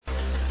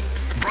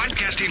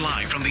Broadcasting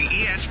live from the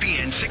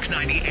ESPN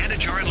 690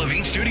 Anajar and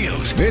Levine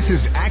studios. This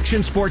is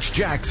Action Sports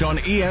Jax on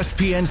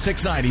ESPN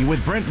 690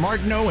 with Brent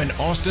Martineau and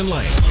Austin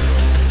Lane.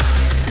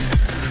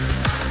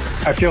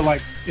 I feel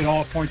like it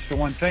all points to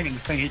one thing, and the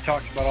thing he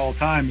talks about all the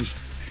time is,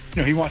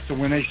 he wants to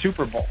win a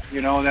Super Bowl,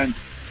 and then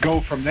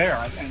go from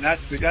there. And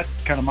that's the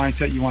kind of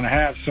mindset you want to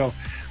have. So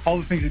all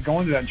the things that go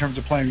into that in terms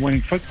of playing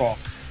winning football,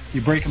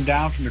 you break them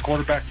down from the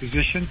quarterback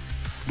position.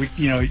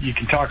 You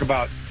can talk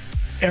about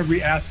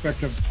every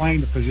aspect of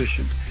playing the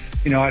position.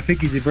 I think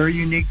he's a very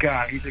unique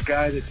guy. He's a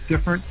guy that's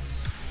different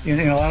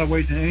in a lot of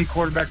ways than any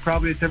quarterback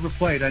probably that's ever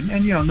played. And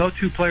no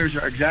two players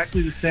are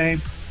exactly the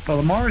same. But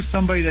Lamar is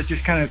somebody that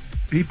just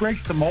he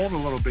breaks the mold a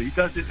little bit. He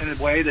does it in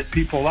a way that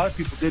a lot of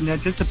people didn't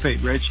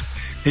anticipate, Rich.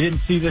 They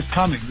didn't see this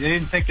coming. They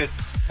didn't think that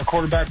a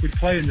quarterback would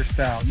play in this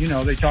style.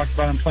 They talked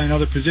about him playing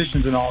other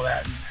positions and all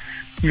that.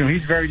 And,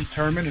 he's very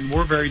determined, and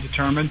we're very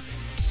determined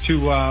to,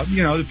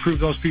 to prove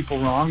those people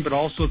wrong, but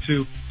also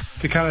to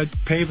kind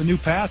of pave a new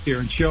path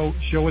here and show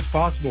what's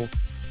possible,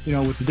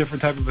 with a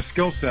different type of a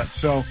skill set.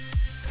 So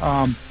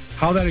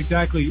how that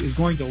exactly is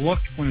going to look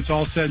when it's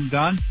all said and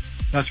done,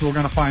 that's what we're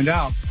going to find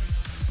out.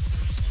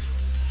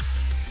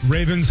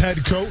 Ravens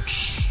head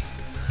coach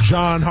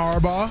John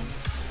Harbaugh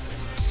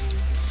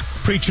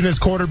preaching his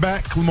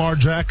quarterback, Lamar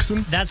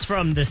Jackson. That's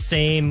from the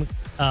same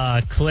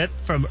clip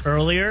from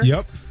earlier.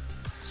 Yep.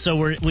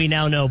 So we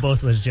now know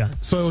both was John.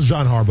 So it was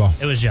John Harbaugh.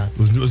 It was John.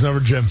 It was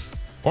never Jim.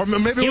 Or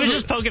maybe he was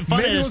just poking fun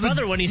at his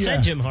brother when he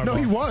said Jim Harbaugh. No,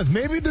 he was.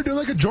 Maybe they're doing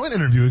like a joint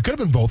interview. It could have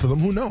been both of them.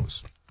 Who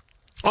knows?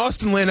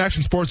 Austin Lane,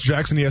 Action Sports,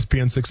 Jackson,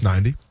 ESPN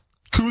 690.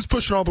 Kuz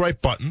pushing all the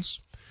right buttons.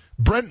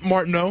 Brent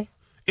Martineau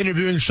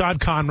interviewing Shad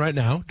Khan right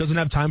now. Doesn't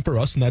have time for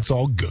us, and that's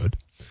all good.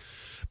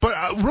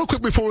 But real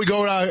quick before we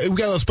go, we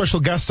got a special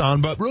guest on,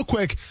 but real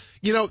quick,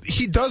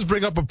 he does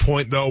bring up a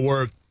point, though,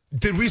 where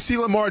did we see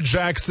Lamar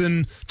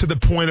Jackson to the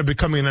point of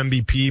becoming an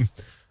MVP?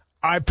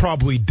 I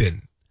probably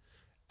didn't.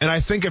 And I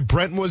think if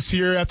Brent was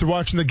here after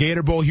watching the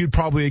Gator Bowl, he'd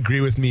probably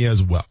agree with me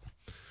as well.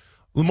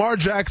 Lamar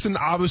Jackson,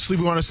 obviously,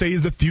 we want to say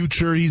he's the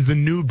future. He's the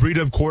new breed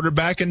of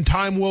quarterback, and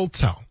time will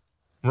tell,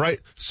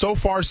 right? So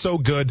far, so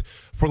good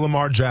for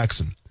Lamar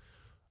Jackson.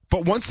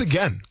 But once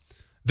again,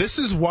 this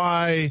is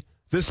why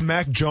this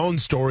Mac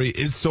Jones story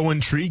is so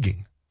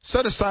intriguing.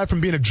 Set aside from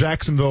being a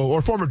Jacksonville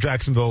or former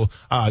Jacksonville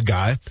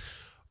guy,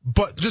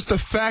 but just the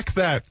fact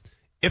that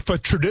if a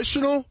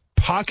traditional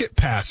pocket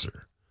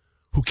passer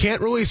who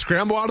can't really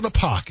scramble out of the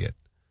pocket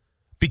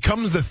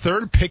becomes the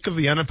third pick of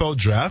the NFL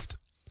draft,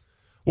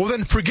 well,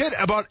 then forget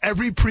about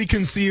every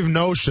preconceived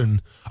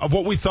notion of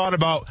what we thought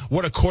about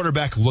what a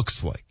quarterback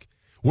looks like,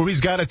 where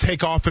he's got to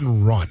take off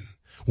and run,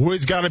 where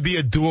he's got to be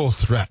a dual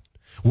threat,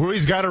 where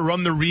he's got to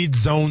run the read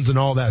zones and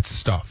all that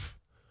stuff.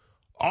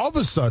 All of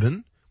a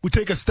sudden, we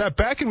take a step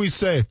back and we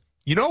say,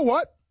 you know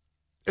what?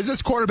 Is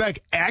this quarterback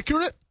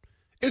accurate?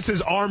 Is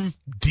his arm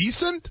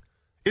decent?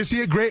 Is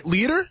he a great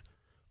leader?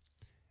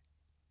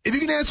 If you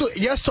can answer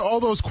yes to all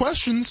those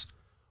questions,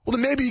 well,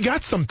 then maybe you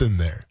got something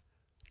there.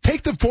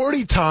 Take the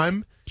 40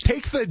 time,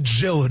 take the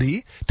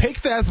agility,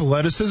 take the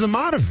athleticism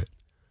out of it,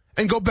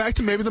 and go back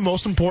to maybe the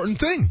most important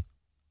thing,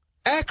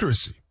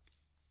 accuracy.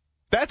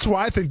 That's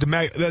why I think the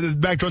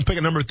Mac Jones pick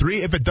at number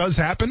 3, if it does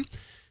happen,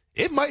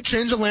 it might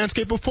change the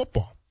landscape of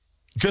football.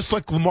 Just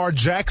like Lamar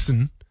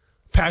Jackson,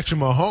 Patrick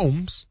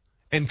Mahomes,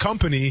 and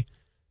company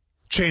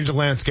changed the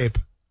landscape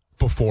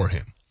before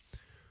him.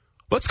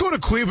 Let's go to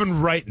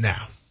Cleveland right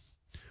now.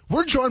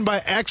 We're joined by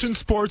Action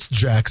Sports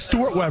Jack,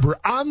 Stuart Weber,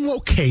 on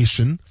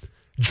location,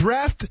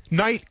 draft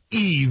night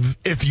eve,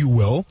 if you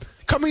will,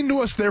 coming to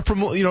us there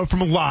from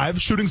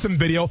live, shooting some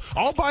video,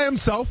 all by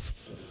himself,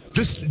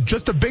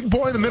 just a big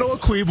boy in the middle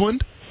of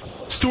Cleveland.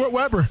 Stuart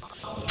Weber,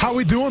 how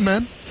we doing,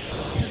 man?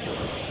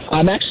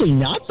 I'm actually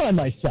not by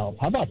myself.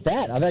 How about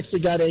that? I've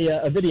actually got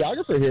a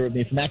videographer here with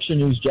me from Action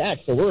News Jack,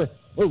 so we're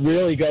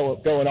really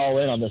going all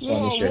in on this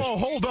one this year. Whoa,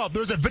 hold up.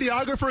 There's a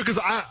videographer? Because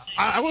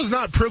I was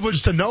not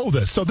privileged to know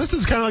this. So this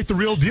is kind of like the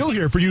real deal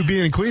here for you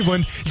being in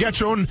Cleveland. You got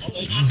your own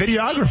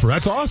videographer.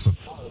 That's awesome.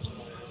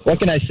 What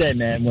can I say,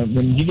 man?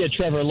 When you get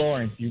Trevor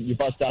Lawrence, you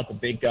bust out the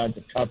big guns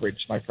of coverage,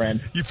 my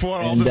friend. You pull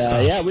out all the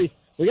stuff.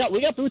 Yeah,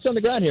 we got boots on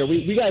the ground here.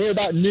 We got here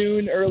about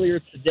noon earlier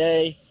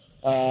today.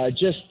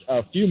 Just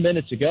a few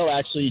minutes ago,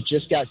 actually,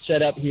 just got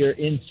set up here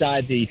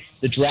inside the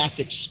draft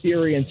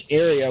experience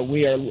area.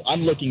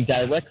 I'm looking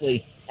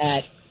directly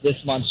at this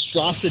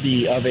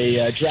monstrosity of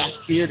a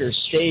draft theater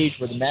stage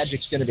where the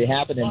magic's going to be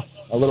happening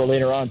a little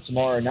later on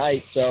tomorrow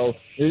night. So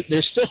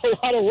there's still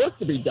a lot of work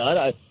to be done.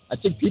 I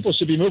think people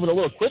should be moving a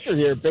little quicker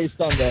here based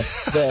on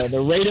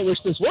the rate at which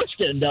this work's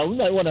getting done.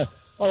 I want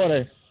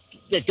to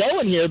get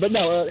going here, but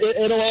no,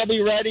 it'll all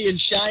be ready and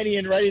shiny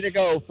and ready to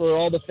go for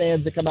all the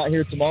fans that come out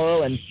here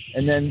tomorrow, and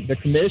then the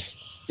commish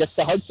gets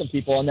to hug some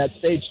people on that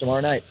stage tomorrow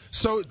night.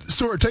 So,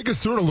 Stuart, take us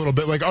through it a little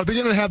bit. Like, are they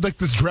going to have like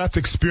this draft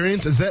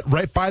experience? Is that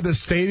right by the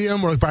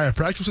stadium or by a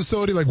practice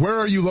facility? Like, where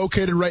are you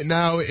located right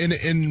now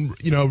in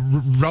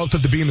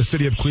relative to being the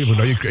city of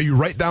Cleveland? Are you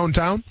right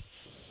downtown?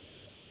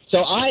 So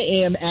I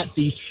am at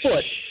the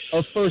foot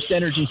of First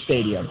Energy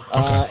Stadium,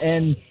 okay.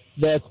 And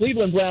the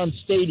Cleveland Browns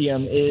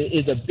Stadium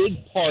is a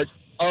big part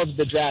of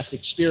the draft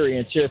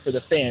experience here for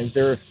the fans.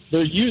 They're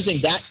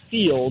using that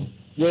field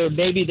where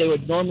maybe they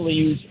would normally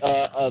use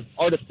an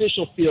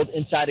artificial field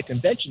inside a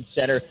convention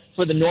center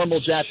for the normal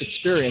draft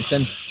experience.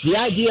 And the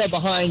idea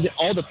behind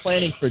all the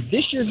planning for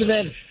this year's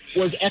event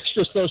was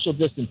extra social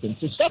distancing.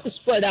 So stuff is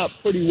spread out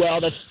pretty well.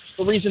 That's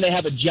the reason they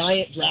have a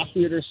giant draft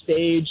theater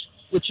stage,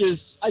 which is,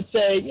 I'd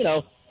say,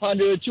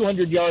 100,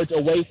 200 yards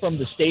away from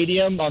the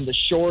stadium on the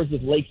shores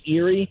of Lake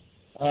Erie.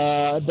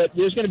 But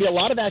there's going to be a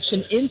lot of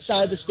action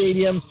inside the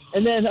stadium,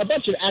 and then a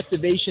bunch of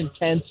activation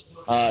tents,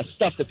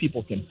 stuff that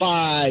people can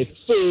buy,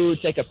 food,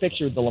 take a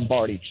picture of the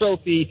Lombardi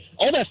Trophy,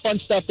 all that fun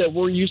stuff that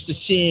we're used to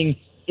seeing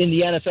in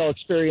the NFL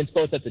experience,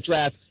 both at the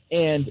draft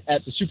and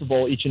at the Super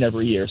Bowl each and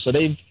every year. So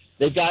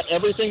they've got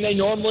everything they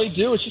normally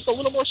do. It's just a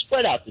little more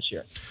spread out this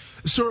year.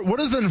 So what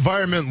is the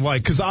environment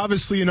like? Because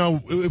obviously,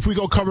 if we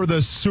go cover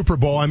the Super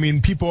Bowl, I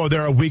mean, people are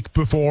there a week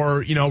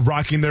before,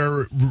 rocking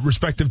their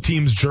respective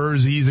teams'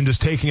 jerseys and just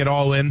taking it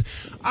all in.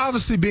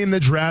 Obviously, being the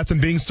draft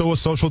and being still with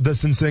social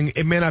distancing,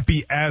 it may not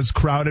be as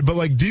crowded.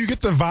 But, do you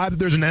get the vibe that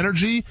there's an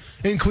energy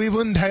in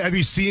Cleveland? Have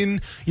you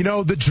seen,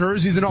 the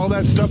jerseys and all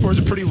that stuff, or is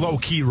it pretty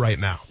low-key right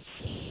now?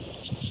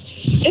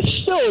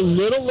 It's still a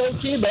little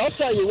low-key, but I'll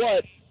tell you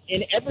what.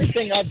 In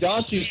everything I've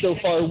gone to so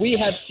far, we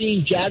have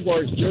seen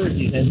Jaguars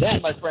jerseys, and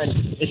that, my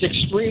friend, is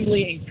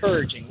extremely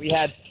encouraging. We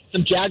had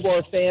some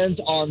Jaguar fans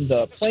on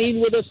the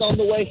plane with us on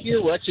the way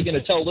here. We're actually going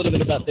to tell a little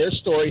bit about their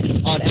story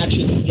on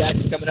Action with Jags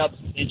coming up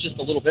in just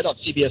a little bit on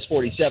CBS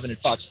 47 and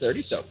Fox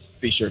 30, so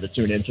be sure to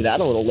tune into that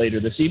a little later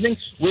this evening.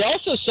 We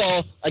also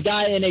saw a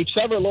guy in a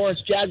Trevor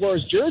Lawrence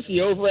Jaguars jersey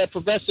over at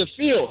Progressive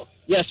Field.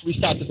 Yes, we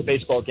stopped at the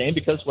baseball game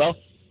because, well,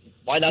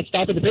 why not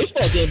stop at the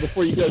baseball game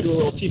before you go do a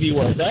little TV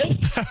work, right?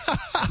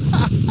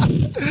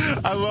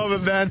 I love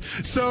it, man.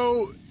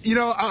 So,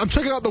 I'm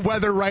checking out the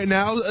weather right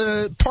now.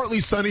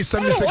 Partly sunny,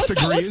 76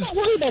 degrees. Let's not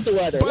worry about the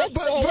weather. But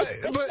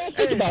let's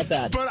think about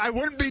that. But I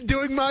wouldn't be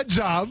doing my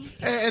job.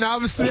 And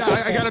obviously,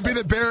 I got to be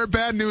the bearer of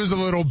bad news a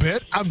little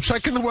bit. I'm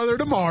checking the weather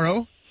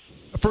tomorrow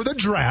for the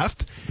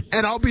draft.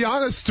 And I'll be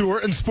honest,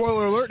 Stuart, and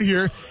spoiler alert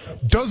here,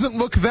 doesn't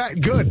look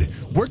that good.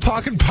 We're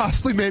talking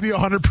possibly maybe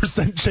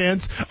 100%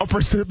 chance of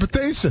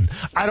precipitation.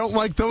 I don't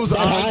like those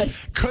odds.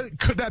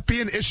 Could that be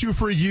an issue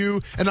for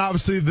you and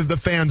obviously the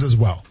fans as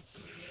well?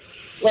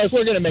 Well, if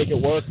we're going to make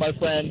it work, my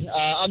friend,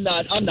 I'm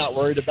not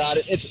worried about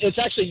it. It's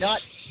actually not.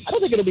 I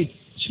don't think it'll be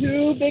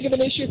too big of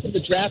an issue for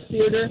the draft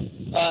theater.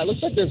 It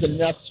looks like there's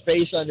enough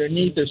space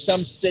underneath. There's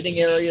some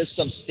sitting areas,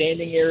 some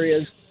standing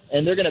areas,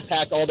 and they're going to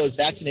pack all those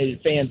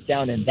vaccinated fans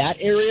down in that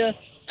area.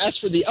 As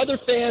for the other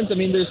fans, I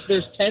mean,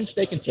 there's tents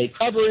they can take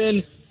cover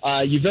in.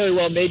 You very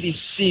well maybe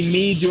see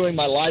me doing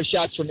my live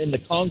shots from in the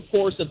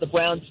concourse of the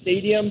Browns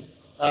Stadium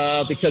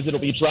because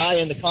it'll be dry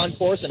in the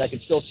concourse and I can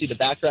still see the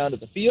background of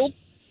the field.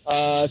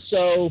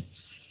 So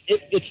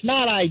it's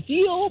not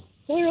ideal,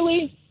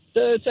 clearly,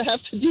 to have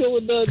to deal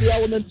with the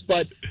elements,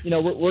 but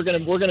we're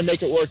gonna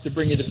make it work to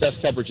bring you the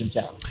best coverage in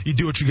town. You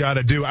do what you got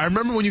to do. I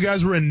remember when you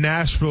guys were in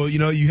Nashville,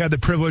 you had the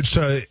privilege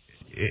to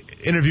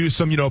interview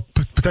some,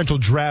 potential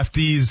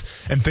draftees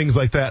and things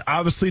like that.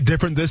 Obviously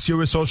different this year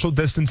with social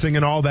distancing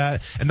and all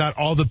that, and not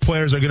all the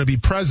players are going to be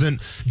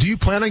present. Do you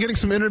plan on getting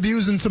some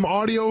interviews and some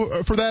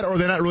audio for that, or are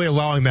they not really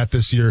allowing that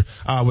this year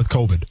with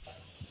COVID?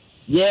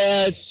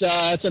 Yeah,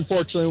 it's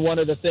unfortunately one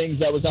of the things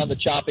that was on the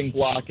chopping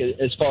block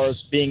as far as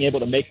being able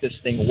to make this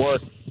thing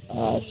work.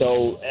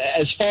 So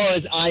as far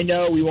as I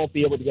know, we won't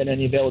be able to get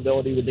any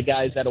availability with the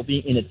guys that'll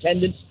be in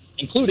attendance,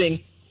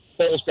 including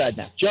Bulls grad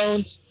Mac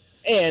Jones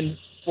and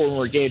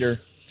former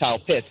Gator Kyle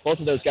Pitts. Both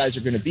of those guys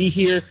are going to be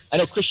here. I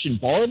know Christian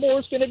Barmore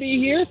is going to be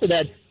here for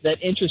that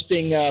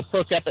interesting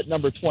perk up at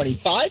number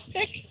 25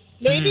 pick,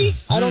 maybe.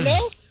 I don't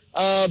know.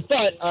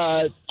 But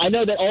I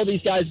know that all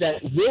these guys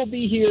that will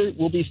be here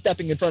will be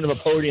stepping in front of a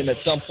podium at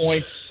some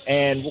point,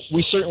 and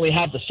we certainly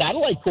have the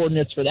satellite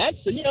coordinates for that.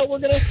 So we're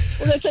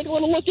gonna take a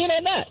little look in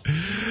on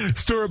that.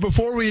 Stuart,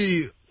 before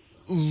we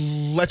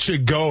let you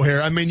go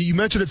here, I mean, you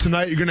mentioned it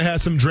tonight. You're going to have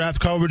some draft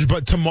coverage,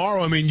 but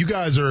tomorrow, I mean, you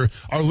guys are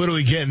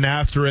literally getting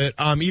after it.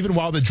 Even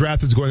while the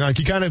draft is going on,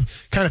 can you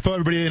kind of fill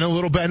everybody in a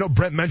little bit? I know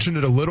Brent mentioned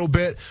it a little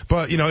bit,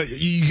 but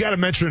you got to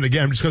mention it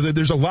again just because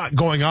there's a lot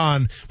going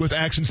on with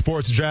Action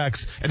Sports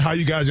Jax and how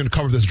you guys are going to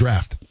cover this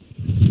draft.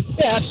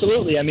 Yeah,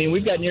 absolutely. I mean,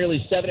 we've got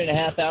nearly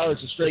 7.5 hours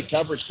of straight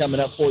coverage coming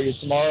up for you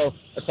tomorrow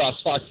across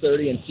Fox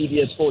 30 and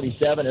CBS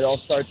 47. It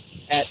all starts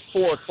at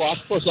 4 o'clock.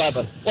 Of course, we'll have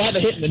a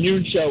hit in the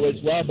noon show as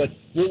well, but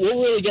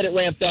we'll really get it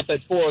ramped up at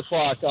 4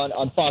 o'clock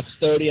on Fox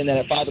 30 and then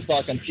at 5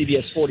 o'clock on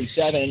CBS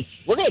 47. And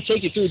we're going to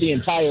take you through the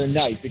entire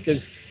night because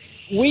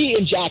we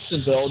in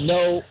Jacksonville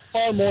know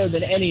far more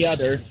than any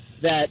other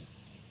that,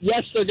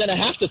 yes, they're going to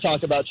have to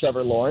talk about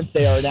Trevor Lawrence.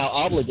 They are now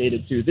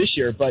obligated to this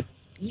year, but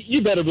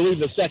you better believe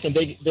the second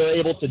they're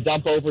able to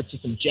dump over to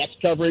some Jets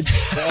coverage,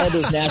 all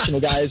those national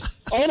guys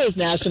are going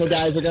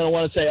to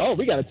want to say, oh,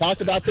 we got to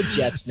talk about the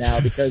Jets now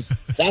because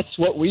that's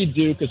what we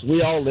do because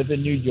we all live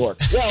in New York.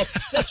 Well,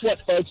 guess what,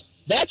 folks?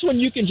 That's when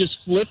you can just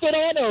flip it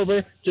on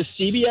over to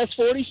CBS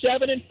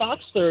 47 and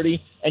Fox 30,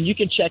 and you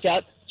can check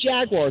out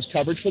Jaguars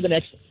coverage for the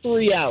next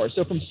 3 hours.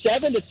 So from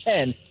 7 to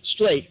 10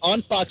 straight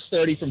on Fox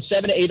 30, from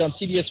 7 to 8 on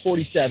CBS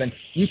 47,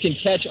 you can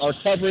catch our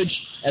coverage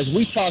as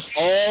we talk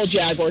all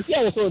Jaguars.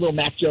 Yeah, we'll throw a little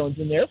Mac Jones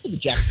in there for the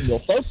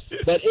Jacksonville folks,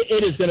 but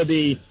it is going to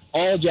be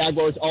all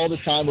Jaguars all the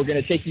time. We're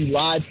going to take you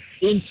live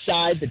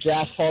inside the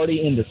draft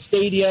party in the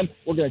stadium.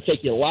 We're going to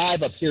take you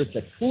live up here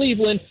to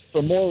Cleveland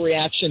for more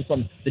reaction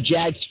from the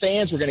Jags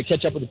fans. We're going to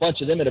catch up with a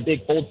bunch of them at a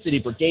big Old City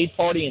Brigade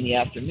party in the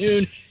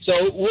afternoon. So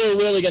we're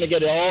really going to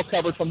get it all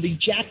covered from the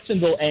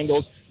Jacksonville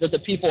angles that the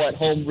people at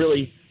home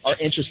really are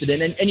interested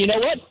in. And you know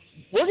what?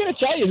 We're going to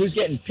tell you who's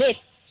getting picked.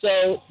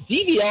 So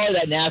DVR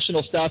that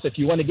national stuff if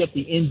you want to get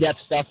the in-depth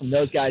stuff from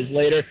those guys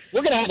later.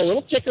 We're going to have a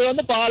little ticker on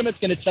the bottom. It's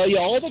going to tell you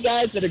all the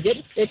guys that are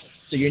getting picked,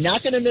 so you're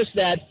not going to miss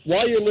that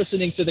while you're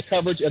listening to the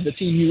coverage of the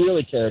team you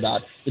really care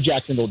about, the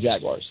Jacksonville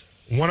Jaguars.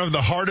 One of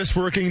the hardest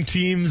working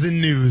teams in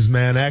news,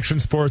 man. Action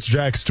Sports,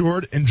 Jack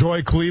Stewart.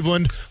 Enjoy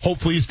Cleveland.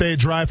 Hopefully you stay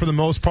dry for the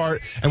most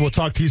part, and we'll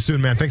talk to you soon,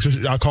 man. Thanks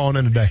for calling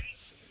in today.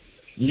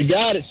 You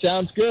got it.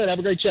 Sounds good. Have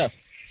a great show.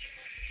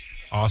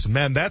 Awesome,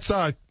 man. That's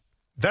a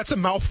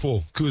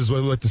mouthful, is what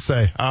I like to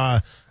say.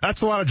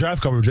 That's a lot of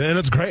draft coverage, and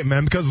it's great,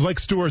 man, because like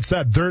Stewart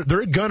said,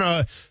 they're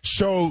gonna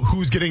show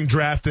who's getting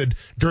drafted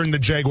during the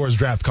Jaguars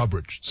draft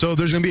coverage. So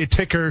there's gonna be a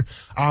ticker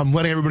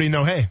letting everybody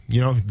know, hey,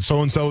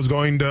 so-and-so is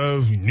going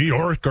to New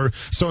York or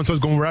so-and-so is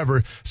going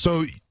wherever.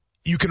 So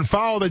you can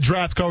follow the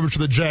draft coverage for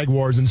the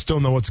Jaguars and still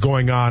know what's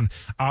going on,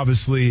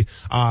 obviously,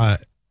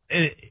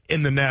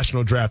 in the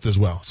national draft as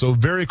well. So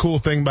very cool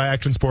thing by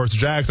Action Sports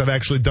Jax. I've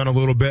actually done a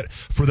little bit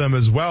for them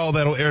as well.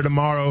 That'll air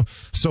tomorrow.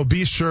 So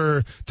be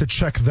sure to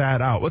check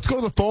that out. Let's go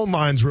to the phone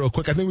lines real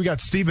quick. I think we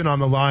got Steven on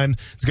the line.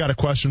 He's got a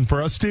question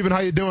for us. Steven, how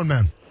you doing,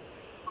 man?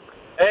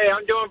 Hey,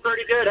 I'm doing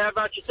pretty good. How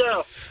about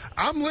yourself?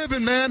 I'm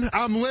living, man.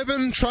 I'm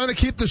living, trying to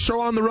keep the show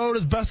on the road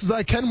as best as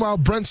I can while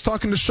Brent's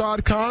talking to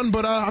Shad Khan,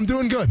 but I'm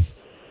doing good.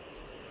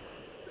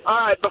 All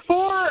right,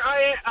 before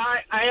I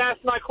ask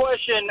my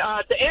question,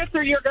 to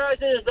answer your guys'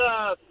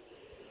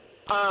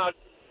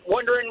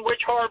 wondering which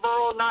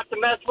Harborough not to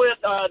mess with,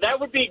 that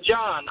would be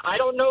John. I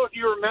don't know if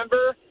you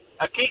remember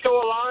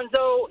Kiko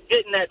Alonso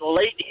getting that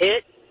late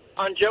hit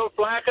on Joe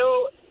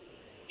Flacco.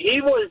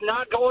 He was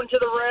not going to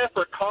the ref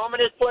or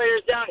calming his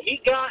players down. He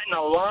got in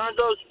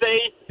Alonso's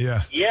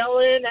face,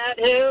 yelling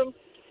at him,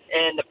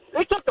 and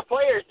it took the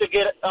players to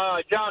get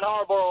John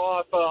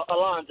Harborough off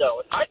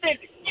Alonso. I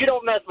think you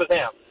don't mess with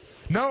him.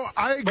 No,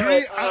 I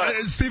agree.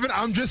 Steven,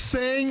 I'm just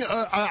saying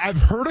I've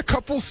heard a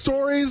couple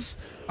stories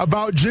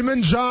about Jim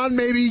and John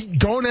maybe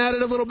going at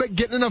it a little bit,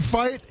 getting in a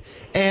fight,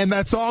 and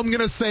that's all I'm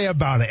going to say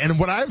about it. And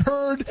what I've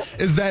heard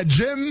is that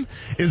Jim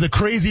is a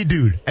crazy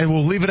dude, and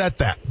we'll leave it at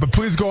that. But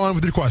please go on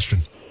with your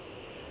question.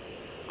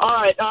 All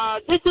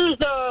right. This is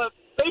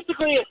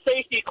basically a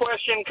safety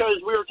question because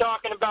we were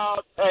talking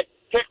about at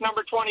pick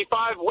number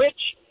 25, which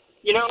 –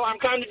 I'm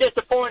kind of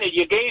disappointed.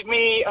 You gave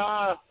me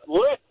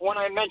lift when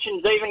I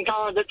mentioned Zaven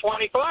Collins at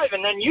 25,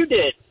 and then you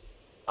did.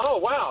 Oh,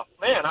 wow.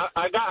 Man,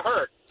 I got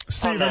hurt.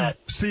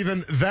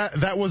 Steven,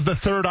 that was the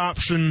third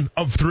option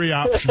of three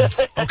options.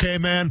 Okay,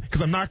 man?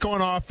 Because I'm not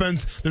going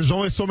offense. There's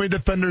only so many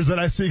defenders that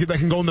I see that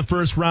can go in the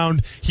first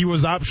round. He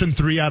was option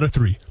 3 out of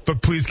 3.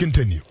 But please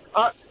continue.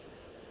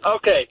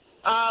 Okay.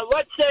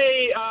 Let's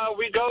say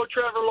we go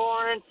Trevor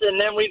Lawrence and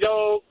then we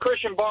go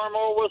Christian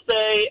Barmore. We'll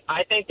say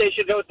I think they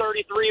should go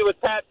 33 with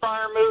Pat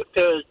Freiermuth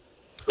because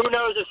who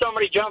knows if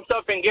somebody jumps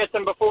up and gets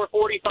him before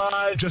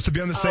 45. Just to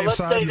be on the safe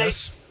side,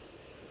 yes.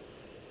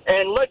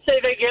 And let's say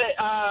they get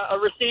a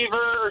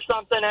receiver or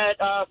something at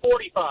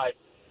 45.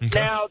 Okay.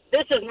 Now,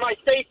 this is my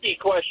safety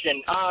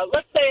question.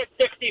 Let's say at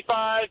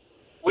 65,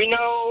 we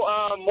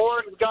know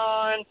Morgan's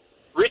gone,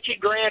 Richie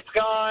Grant's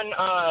gone,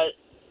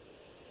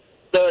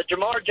 the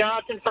Jamar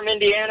Johnson from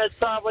Indiana is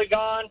probably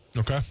gone.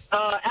 Okay.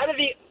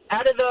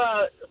 Out of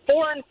the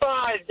 4 and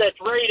 5 that's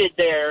rated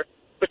there,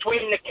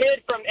 between the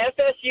kid from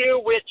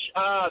FSU, which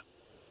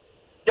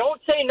don't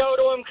say no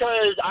to him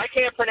because I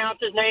can't pronounce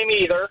his name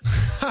either.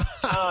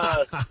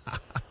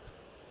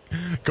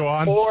 Go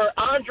on. Or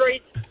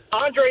Andre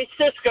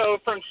Cisco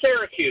from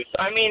Syracuse.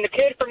 I mean, the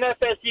kid from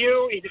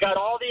FSU, he's got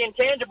all the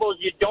intangibles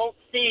you don't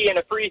see in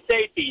a free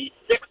safety.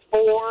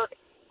 6'4",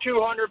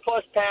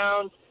 200-plus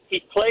pounds.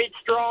 He's played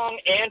strong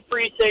and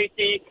free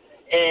safety,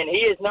 and he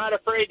is not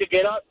afraid to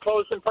get up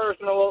close and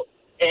personal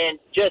and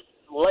just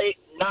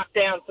knock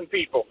down some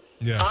people.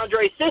 Yeah.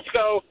 Andre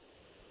Cisco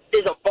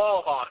is a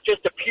ball hawk,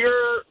 just a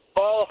pure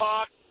ball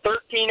hawk,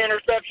 13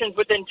 interceptions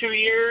within 2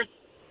 years.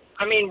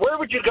 I mean, where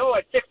would you go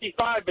at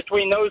 65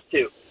 between those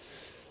two?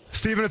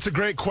 Steven, it's a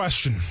great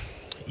question.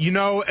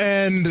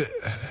 And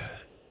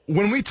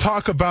when we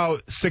talk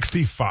about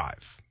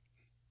 65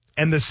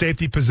 and the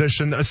safety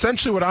position,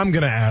 essentially what I'm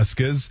going to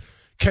ask is,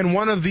 can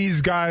one of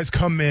these guys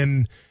come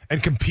in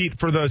and compete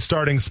for the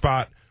starting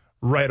spot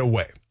right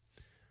away?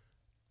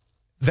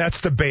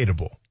 That's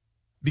debatable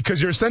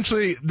because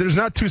there's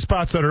not 2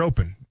 spots that are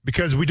open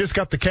because we just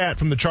got the cat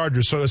from the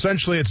Chargers. So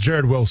essentially it's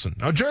Jared Wilson.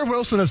 Now Jared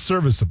Wilson is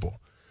serviceable,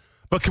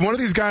 but can one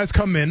of these guys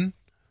come in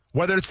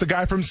whether it's the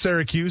guy from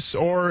Syracuse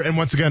and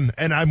once again,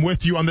 and I'm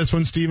with you on this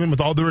one, Steven,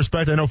 with all due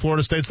respect, I know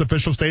Florida State's the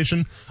official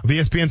station of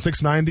ESPN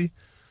 690.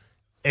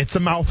 It's a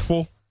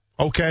mouthful,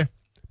 okay?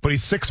 But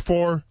he's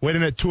 6'4",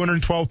 weighing at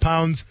 212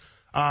 pounds.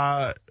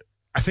 I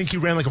think he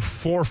ran like a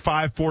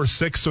 4.5,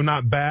 4.6, so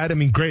not bad. I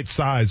mean, great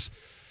size.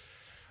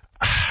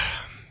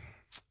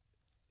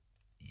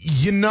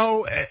 You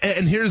know,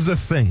 and here's the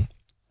thing.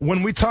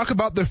 When we talk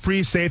about the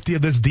free safety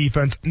of this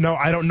defense, no,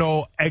 I don't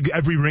know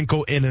every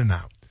wrinkle in and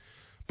out.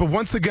 But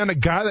once again, a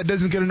guy that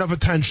doesn't get enough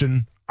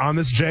attention on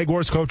this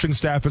Jaguars coaching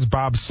staff is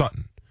Bob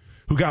Sutton,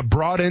 who got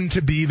brought in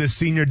to be the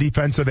senior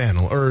defensive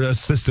analyst or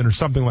assistant or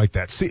something like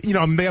that. See, you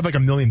know, they have like a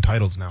million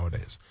titles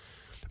nowadays.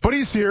 But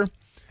he's here,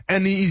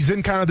 and he's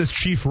in kind of this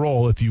chief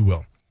role, if you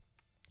will.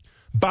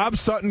 Bob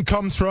Sutton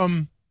comes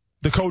from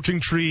the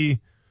coaching tree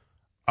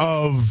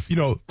of, you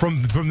know,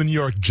 from the New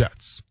York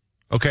Jets,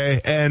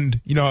 okay? And,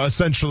 you know,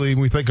 essentially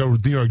when we think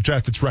of the New York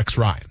Jets, it's Rex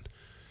Ryan.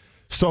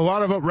 So a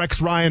lot of what Rex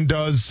Ryan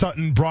does,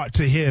 Sutton brought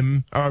to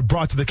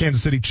the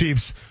Kansas City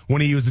Chiefs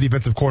when he was the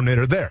defensive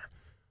coordinator there,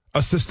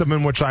 a system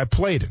in which I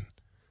played in.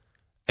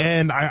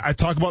 And I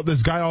talk about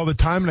this guy all the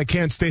time, and I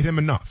can't state him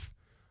enough.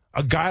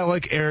 A guy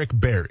like Eric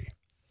Berry,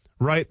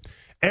 right?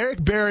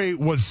 Eric Berry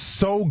was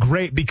so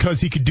great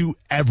because he could do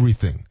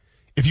everything.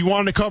 If you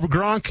wanted to cover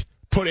Gronk,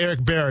 put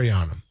Eric Berry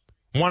on him.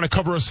 Want to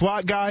cover a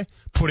slot guy,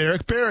 put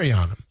Eric Berry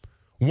on him.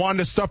 Want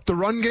to stuff the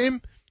run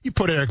game, you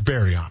put Eric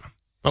Berry on him,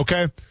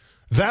 okay?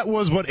 That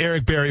was what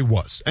Eric Berry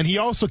was. And he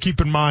also,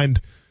 keep in mind,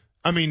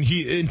 I mean,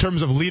 in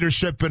terms of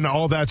leadership and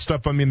all that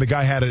stuff, I mean, the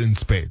guy had it in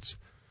spades.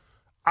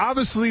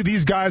 Obviously,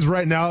 these guys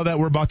right now that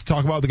we're about to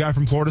talk about, the guy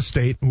from Florida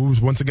State,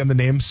 who's once again the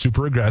name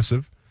super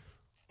aggressive,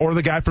 or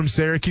the guy from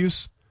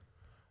Syracuse,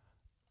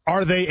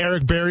 are they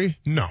Eric Berry?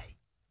 No.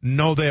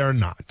 No, they are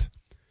not.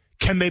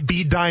 Can they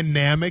be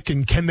dynamic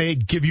and can they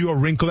give you a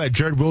wrinkle that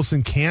Jared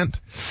Wilson can't?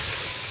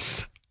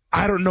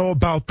 I don't know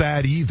about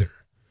that either.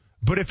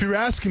 But if you're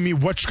asking me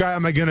which guy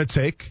am I going to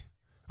take,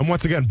 and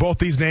once again, both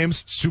these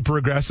names, super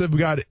aggressive. We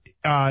got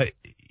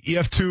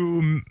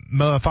EF2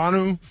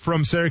 Malafanu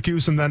from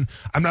Syracuse, and then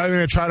I'm not even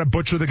going to try to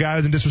butcher the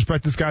guys and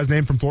disrespect this guy's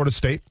name from Florida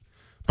State,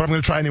 but I'm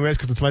going to try anyways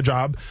because it's my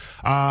job.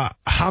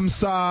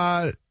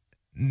 Hamza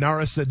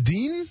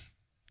Narasadine,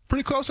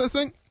 pretty close, I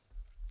think.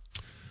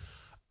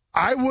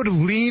 I would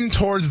lean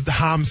towards the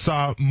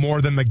Hamza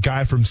more than the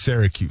guy from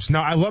Syracuse.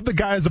 Now, I love the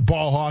guy as a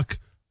ball hawk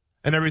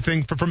and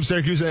everything from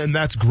Syracuse, and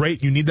that's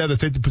great. You need that to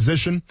take the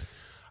position.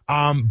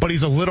 But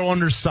he's a little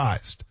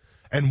undersized.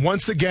 And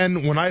once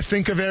again, when I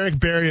think of Eric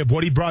Berry, of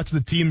what he brought to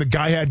the team, the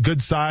guy had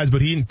good size,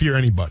 but he didn't fear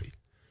anybody.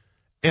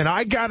 And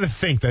I got to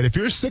think that if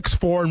you're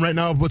 6'4", and right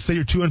now, let's say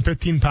you're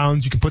 215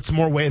 pounds, you can put some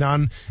more weight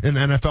on in the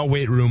NFL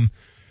weight room.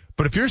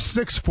 But if you're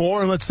 6'4",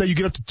 and let's say you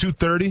get up to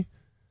 230,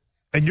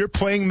 and you're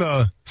playing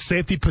the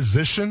safety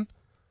position,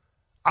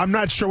 I'm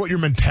not sure what your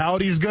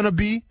mentality is going to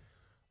be.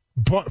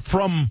 But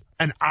from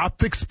an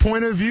optics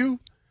point of view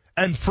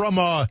and from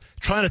a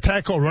trying to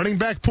tackle running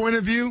back point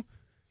of view,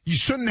 you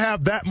shouldn't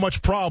have that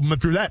much problem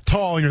if you're that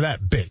tall and you're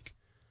that big.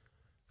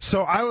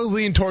 So I would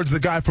lean towards the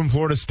guy from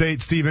Florida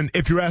State, Steven,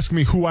 if you're asking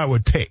me who I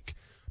would take.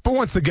 But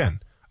once again,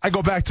 I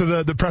go back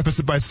to the preface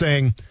it by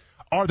saying,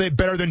 are they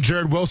better than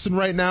Jared Wilson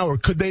right now, or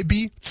could they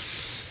be?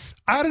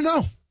 I don't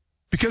know.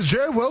 Because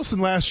Jared Wilson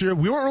last year,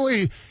 we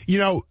weren't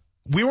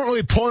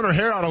really pulling our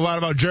hair out a lot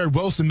about Jared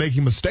Wilson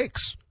making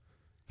mistakes.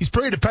 He's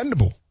pretty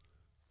dependable.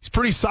 He's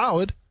pretty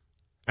solid.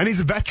 And he's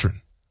a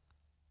veteran.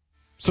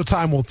 So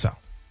time will tell.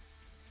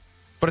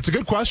 But it's a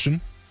good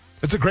question.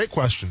 It's a great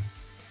question.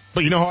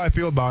 But you know how I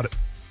feel about it.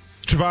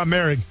 Trevon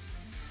Moehrig.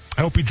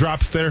 I hope he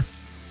drops there.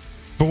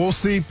 But we'll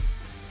see.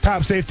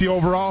 Top safety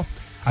overall.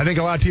 I think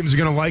a lot of teams are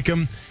going to like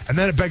him. And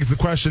then it begs the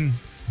question,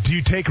 do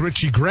you take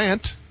Richie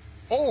Grant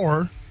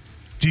or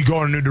do you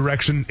go in a new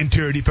direction,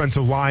 interior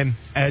defensive line,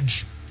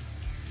 edge?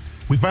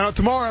 We find out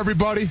tomorrow,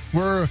 everybody.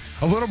 We're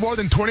a little more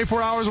than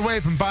 24 hours away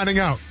from finding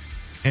out.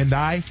 And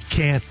I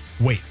can't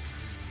wait.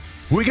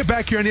 When we get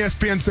back here on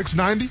ESPN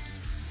 690,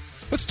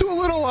 let's do a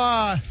little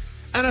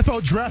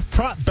NFL draft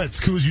prop bets.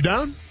 Coos, you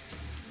down?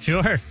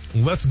 Sure.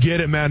 Let's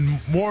get it, man.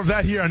 More of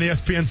that here on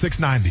ESPN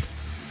 690.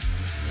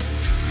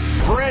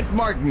 Brent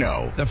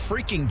Martineau. The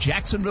freaking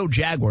Jacksonville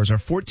Jaguars are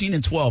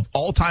 14-12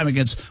 all time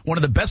against one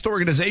of the best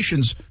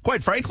organizations,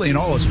 quite frankly, in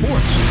all of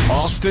sports.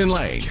 Austin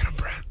Lane. Get him,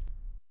 Brent.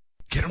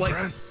 Get him,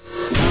 Brent.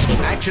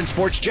 Action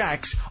Sports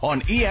Jacks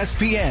on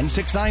ESPN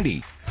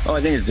 690. Oh,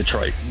 I think it's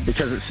Detroit.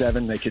 Because at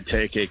 7, they could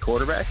take a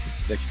quarterback,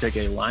 they could take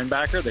a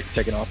linebacker, they could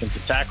take an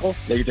offensive tackle,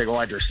 they could take a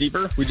wide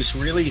receiver. We just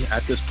really,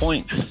 at this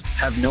point,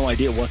 have no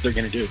idea what they're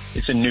going to do.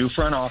 It's a new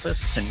front office,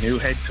 it's a new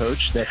head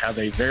coach. They have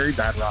a very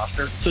bad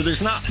roster. So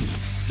there's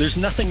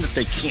nothing that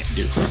they can't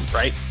do,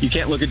 right? You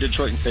can't look at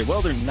Detroit and say,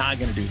 well, they're not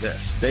going to do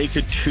this. They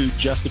could do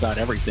just about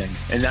everything,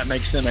 and that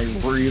makes them a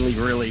really,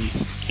 really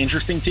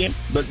interesting team.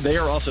 But they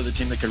are also the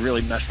team that could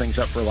really mess things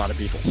up for a lot of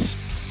people.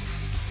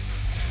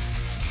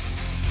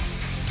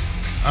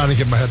 I didn't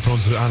get my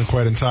headphones on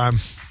quite in time.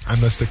 I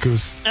missed it,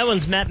 Coos. That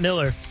one's Matt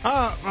Miller.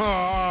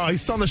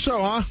 He's still on the show,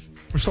 huh?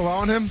 We're still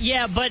allowing him?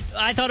 Yeah, but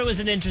I thought it was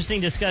an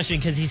interesting discussion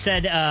because he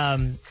said,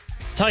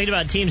 talking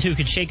about teams who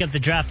could shake up the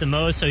draft the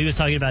most, so he was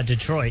talking about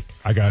Detroit.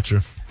 I got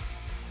you.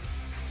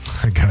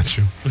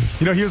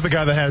 You know, he was the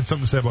guy that had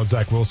something to say about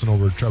Zach Wilson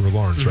over Trevor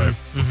Lawrence, right?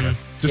 Okay.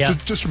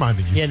 Just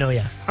reminding you. Yeah, no,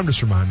 yeah. I'm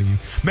just reminding you.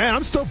 Man,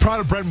 I'm still proud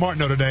of Brent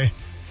Martineau today.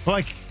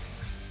 Like,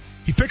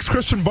 he picks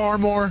Christian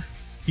Barmore,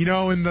 you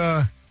know, in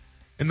the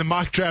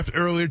mock draft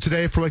earlier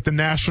today for, like, the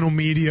national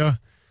media.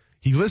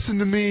 He listened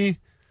to me.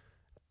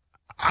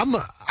 I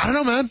don't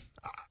know, man.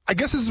 I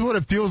guess this is what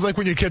it feels like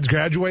when your kids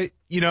graduate,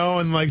 you know,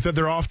 and, like, that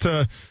they're off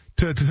to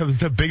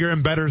bigger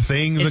and better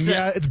things.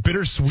 It's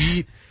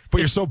bittersweet. But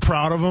you're so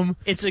proud of them.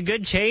 It's a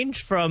good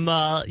change from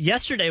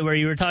yesterday where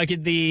you were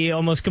talking the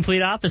almost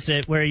complete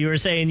opposite, where you were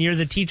saying you're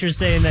the teacher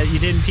saying that you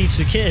didn't teach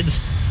the kids.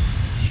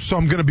 So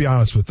I'm going to be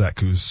honest with that,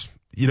 Kuz.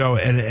 You know,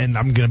 and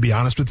I'm going to be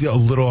honest with you, a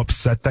little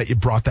upset that you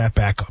brought that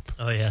back up.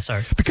 Oh, yeah,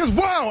 sorry. Because,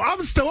 wow,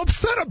 I'm still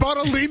upset about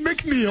Aleem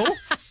McNeil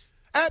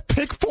at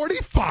pick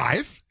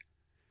 45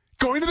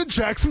 going to the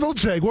Jacksonville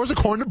Jaguars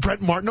according to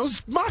Brent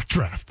Martineau's mock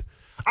draft.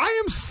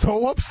 I am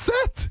so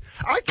upset.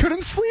 I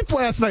couldn't sleep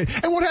last night.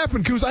 And what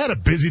happened, Coos? I had a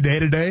busy day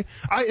today.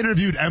 I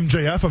interviewed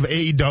MJF of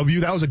AEW.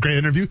 That was a great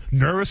interview.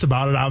 Nervous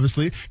about it,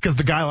 obviously, because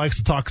the guy likes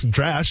to talk some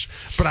trash.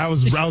 But I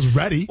was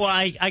ready. Well,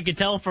 I could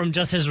tell from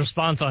just his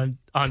response on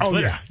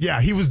Twitter. Oh,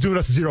 yeah. He was doing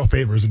us zero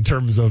favors in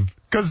terms of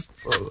 – because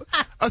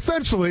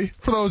essentially,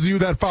 for those of you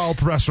that follow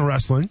professional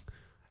wrestling,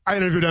 I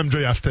interviewed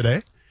MJF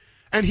today.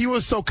 And he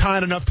was so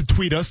kind enough to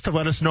tweet us to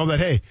let us know that,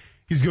 hey,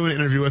 he's doing an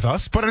interview with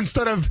us. But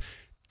instead of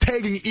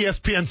tagging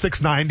ESPN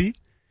 690,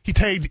 he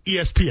tagged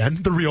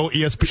ESPN, the real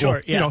ESPN,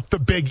 sure, yeah. You know, the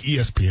big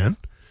ESPN.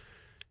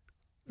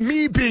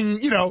 Me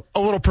being, you know, a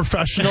little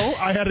professional,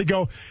 I had to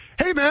go,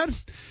 hey, man,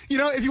 you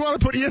know, if you want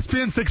to put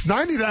ESPN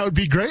 690, that would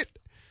be great.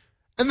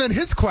 And then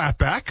his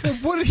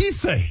clapback, what did he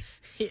say?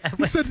 He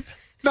said,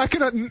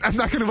 I'm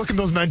not gonna look in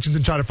those mentions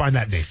and try to find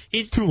that name.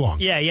 It's too long.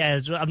 Yeah.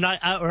 I'm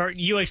not. Or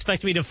you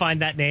expect me to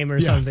find that name or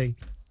something?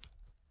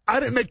 I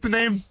didn't make the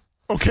name.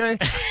 Okay,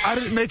 I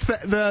didn't make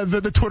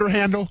the Twitter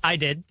handle. I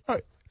did.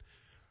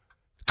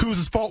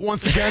 Kuz's fault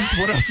once again.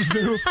 What else is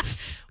new?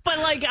 But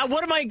like,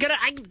 what am I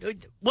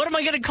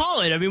gonna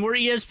call it? I mean, we're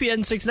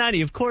ESPN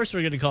 690. Of course,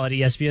 we're gonna call it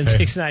ESPN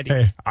 690.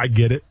 Hey, I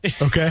get it.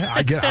 Okay,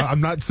 I'm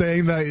not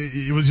saying that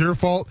it was your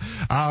fault,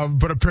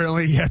 but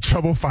apparently he had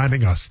trouble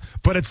finding us.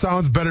 But it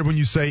sounds better when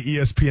you say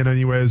ESPN,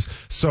 anyways.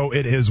 So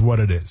it is what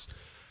it is.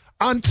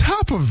 On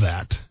top of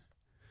that,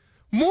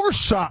 more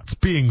shots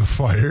being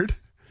fired.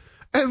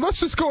 And let's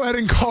just go ahead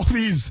and call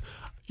these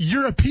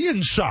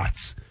European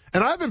shots.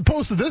 And I haven't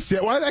posted this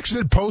yet. Well, I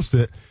actually did post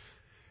it.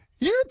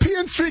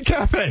 European Street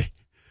Cafe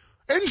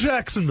in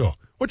Jacksonville,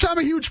 which I'm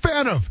a huge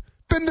fan of.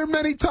 Been there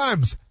many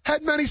times.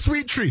 Had many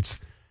sweet treats.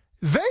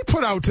 They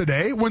put out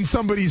today when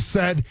somebody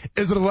said,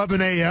 is it 11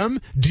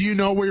 a.m.? Do you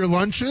know where your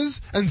lunch is?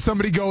 And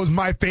somebody goes,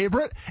 my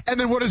favorite. And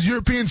then what does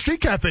European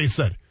Street Cafe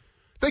said?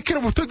 They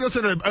could have took this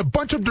in a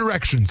bunch of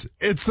directions.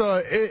 It's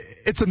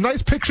a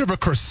nice picture of a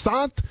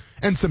croissant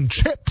and some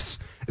chips.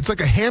 It's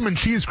like a ham and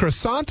cheese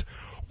croissant.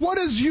 What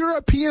does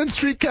European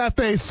Street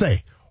Cafe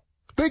say?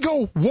 They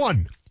go,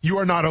 1, you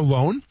are not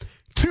alone.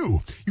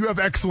 2, you have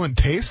excellent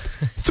taste.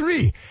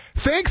 3,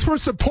 thanks for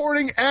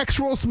supporting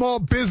actual small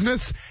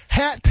business.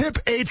 Hat tip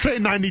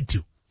A-Train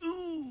 92.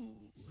 Ooh.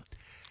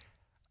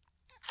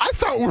 I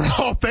thought we're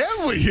all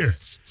family here.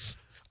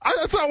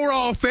 I thought we're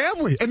all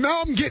family. And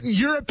now I'm getting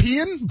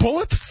European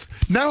bullets.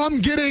 Now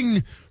I'm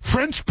getting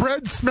French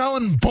bread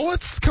smelling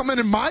bullets coming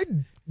in my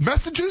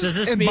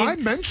messages and my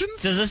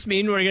mentions. Does this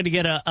mean we're going to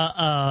get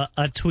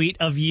a tweet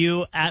of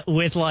you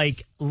with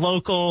like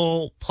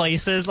local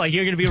places? Like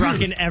you're going to be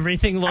rocking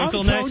everything local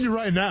I'm next? telling you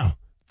right now,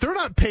 they're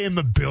not paying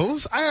the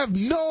bills. I have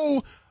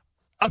no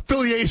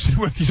affiliation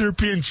with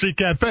European Street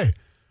Cafe.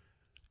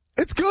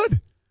 It's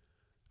good.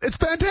 It's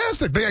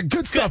fantastic. They got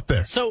good stuff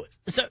there. So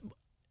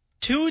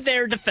to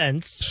their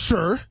defense,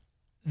 sure,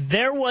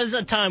 there was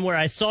a time where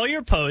I saw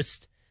your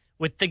post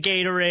with the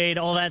Gatorade,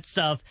 all that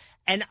stuff,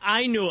 and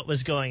I knew what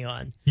was going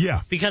on.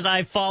 Yeah. Because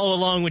I follow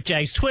along with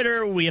Jag's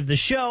Twitter. We have the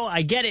show.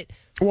 I get it.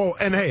 Well,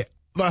 and hey,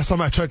 last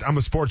time I checked, I'm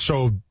a sports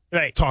show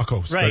talk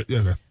host. Right. Yeah,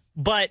 okay.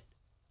 But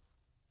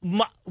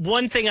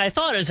one thing I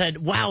thought is that,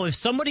 wow, if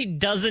somebody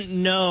doesn't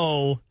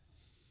know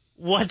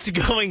what's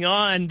going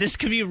on, this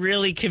could be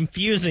really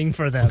confusing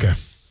for them.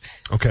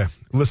 Okay.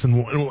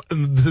 Listen,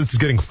 this is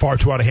getting far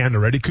too out of hand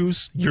already,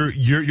 Coos.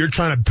 You're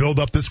trying to build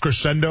up this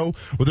crescendo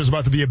where there's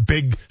about to be a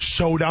big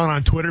showdown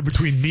on Twitter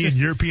between me and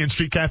European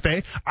Street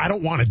Cafe. I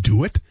don't want to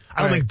do it.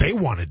 I don't think they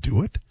want to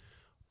do it.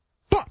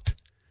 But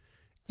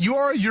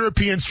you're a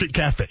European Street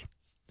Cafe.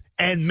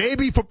 And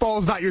maybe football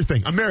is not your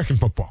thing. American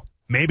football.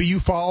 Maybe you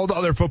follow the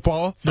other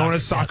football known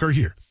as soccer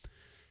here.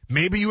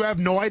 Maybe you have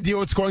no idea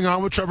what's going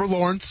on with Trevor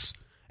Lawrence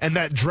and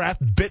that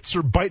draft bits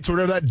or bites or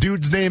whatever that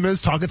dude's name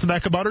is talking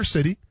smack about our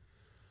city.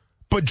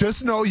 But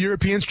just know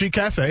European Street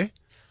Cafe.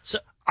 So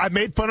I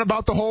made fun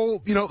about the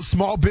whole,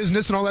 small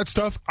business and all that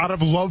stuff out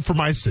of love for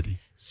my city.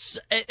 So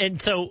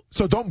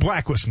don't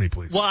blacklist me,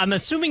 please. Well, I'm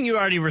assuming you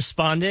already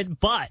responded,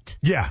 but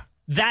yeah,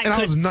 that and could,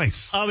 I was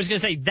nice. I was going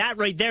to say, that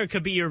right there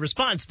could be your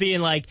response, being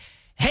like,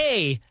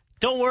 hey,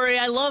 don't worry,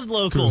 I love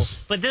local. Coos.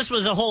 But this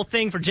was a whole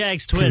thing for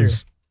Jags Twitter.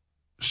 Coos,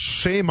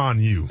 shame on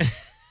you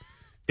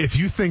if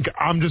you think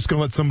I'm just going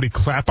to let somebody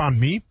clap on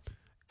me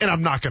and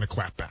I'm not going to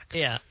clap back.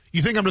 Yeah.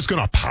 You think I'm just going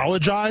to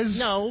apologize?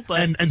 No, but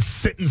and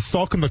sit and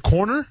sulk in the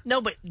corner?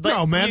 No, but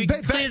no, man. You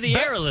clear the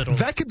air a little.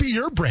 That could be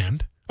your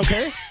brand,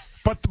 okay?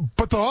 but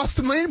the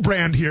Austin Lane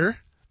brand here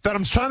that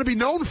I'm trying to be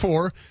known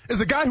for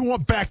is a guy who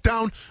won't back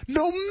down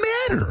no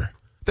matter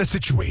the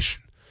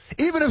situation.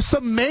 Even if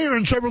some mayor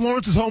in Trevor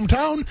Lawrence's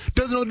hometown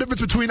doesn't know the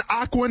difference between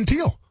aqua and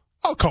teal,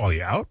 I'll call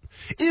you out.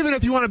 Even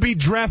if you want to be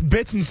draft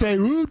bits and say,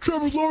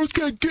 Trevor Lawrence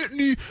can't get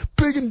any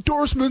big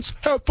endorsements,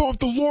 have fun with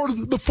the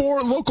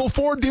local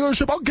Ford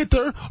dealership, I'll get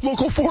their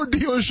local Ford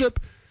dealership.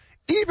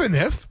 Even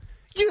if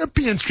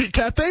European Street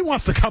Cafe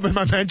wants to come in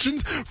my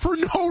mentions for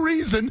no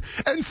reason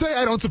and say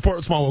I don't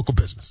support small local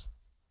business.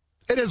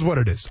 It is what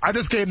it is. I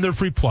just gave them their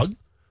free plug.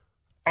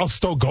 I'll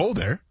still go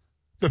there.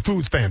 The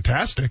food's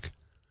fantastic.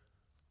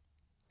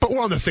 But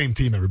we're on the same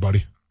team,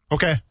 everybody.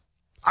 Okay?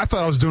 I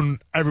thought I was doing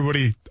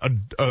everybody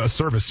a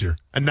service here,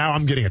 and now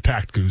I'm getting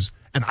attacked, Goose,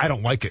 and I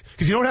don't like it.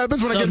 Because you know what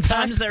happens when I get attacked?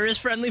 Sometimes there is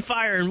friendly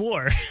fire in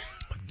war.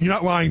 You're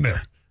not lying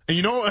there. And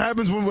you know what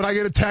happens when I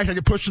get attacked, I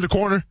get pushed in the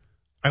corner?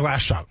 I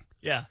lash out.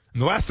 Yeah.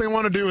 And the last thing I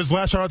want to do is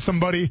lash out at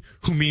somebody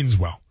who means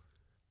well.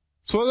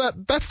 So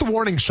that's the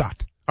warning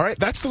shot. All right?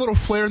 That's the little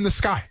flare in the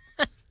sky.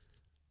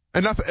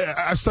 Enough.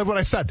 I've said what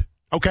I said.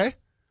 Okay?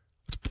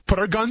 Let's put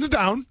our guns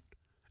down,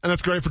 and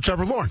let's go ready for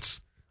Trevor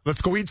Lawrence.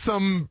 Let's go eat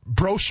some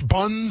broche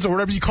buns or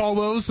whatever you call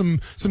those, some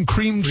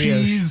cream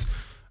cheese.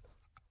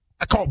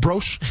 I call it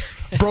broche.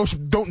 Broche,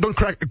 don't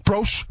correct it.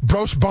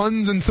 Broche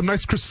buns and some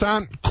nice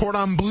croissant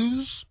cordon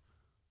bleus.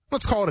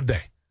 Let's call it a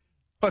day.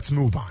 Let's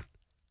move on.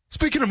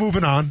 Speaking of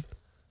moving on,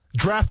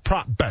 draft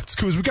prop bets.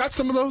 Coos, we got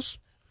some of those?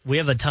 We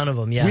have a ton of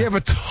them, yeah. We have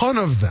a ton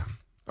of them.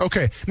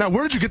 Okay. Now,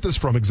 where did you get this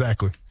from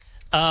exactly?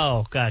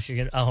 Oh, gosh.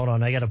 Hold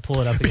on. I got to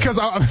pull it up again. Because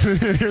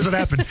here's what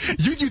happened.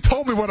 You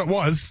told me what it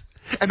was,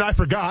 and I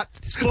forgot.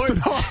 So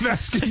now I'm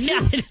asking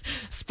you.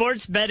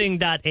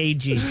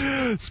 Sportsbetting.ag.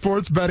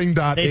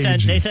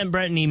 Sportsbetting.ag. They sent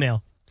Brent an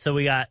email. So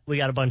we got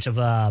a bunch of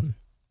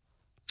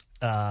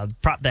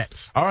prop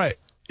bets. All right.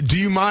 Do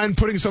you mind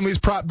putting some of these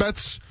prop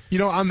bets,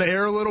 on the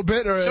air a little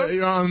bit, or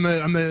sure. On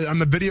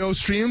the video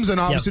streams, and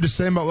obviously just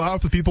say them out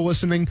loud for people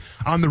listening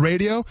on the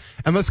radio?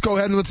 And let's go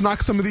ahead and let's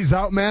knock some of these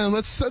out, man. And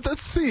let's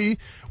see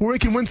where we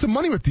can win some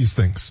money with these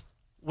things.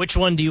 Which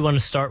one do you want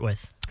to start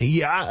with?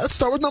 Yeah, let's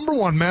start with number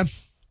one, man.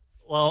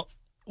 Well,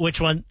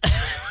 which one?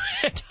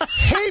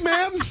 Hey,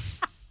 man.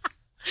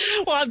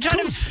 Well, I'm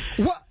trying to.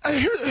 What?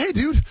 Hey,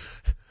 dude.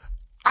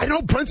 I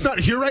know Brent's not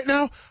here right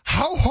now.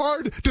 How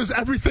hard does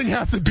everything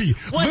have to be?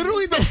 What?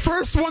 Literally the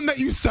first one that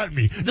you sent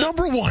me.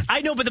 Number one.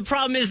 I know, but the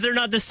problem is they're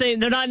not the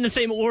same. They're not in the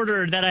same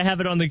order that I have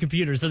it on the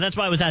computer. So that's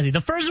why I was asking. The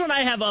first one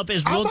I have up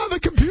is. I'm on the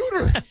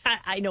computer.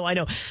 I know.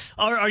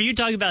 Are you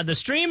talking about the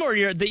stream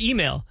or the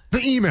email? The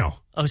email.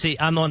 Oh, see,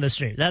 I'm on the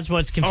stream. That's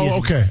what's confusing. Oh,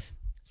 okay.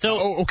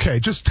 So, okay.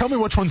 Just tell me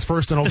which one's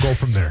first, and I'll go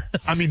from there.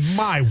 I mean,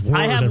 my word.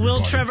 I have everybody.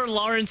 Will Trevor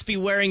Lawrence be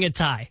wearing a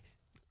tie?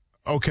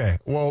 Okay.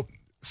 Well,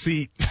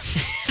 see.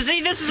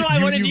 See, this is why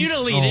I wanted you to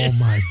lead it. Oh,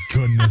 my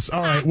goodness.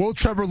 All right. Will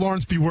Trevor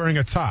Lawrence be wearing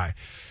a tie?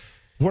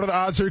 What are the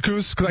odds here,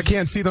 Coos? Because I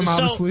can't see them,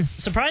 obviously.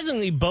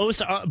 Surprisingly,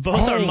 both are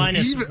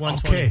minus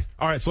 120. Okay.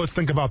 All right. So let's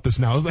think about this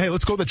now. Hey,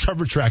 let's go to the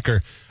Trevor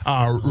Tracker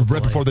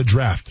right before the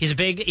draft. He's a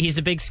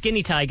big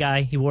skinny tie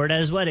guy. He wore it at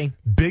his wedding.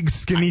 Big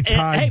skinny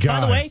tie guy.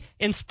 By the way,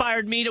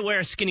 inspired me to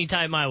wear a skinny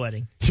tie at my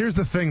wedding. Here's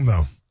the thing,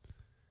 though.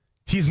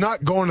 He's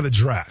not going to the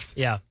draft.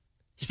 Yeah.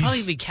 He's probably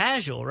going to be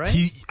casual,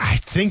 right? I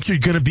think you're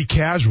going to be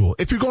casual.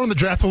 If you're going to the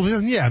draft, well,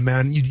 then, yeah,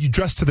 man, you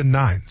dress to the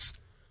nines.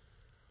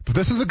 But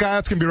this is a guy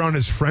that's going to be around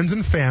his friends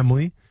and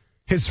family.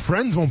 His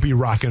friends won't be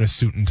rocking a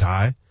suit and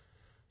tie.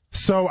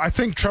 So I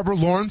think Trevor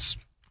Lawrence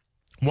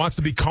wants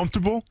to be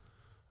comfortable.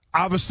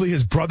 Obviously,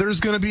 his brother's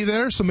going to be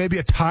there, so maybe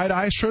a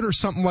tie-dye shirt or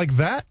something like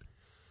that.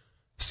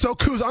 So,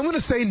 Kuz, I'm going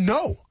to say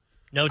no.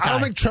 No tie. I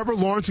don't think Trevor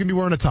Lawrence is going to be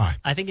wearing a tie.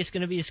 I think it's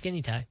going to be a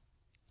skinny tie.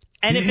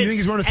 And you think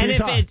he's wearing a skinny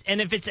tie?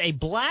 And if it's a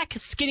black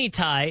skinny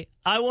tie,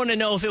 I want to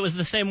know if it was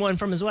the same one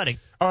from his wedding.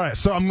 All right,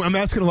 so I'm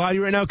asking a lie to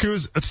you right now,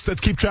 Kuz.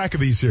 Let's keep track of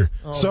these here.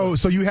 Oh,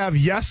 so you have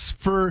yes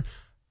for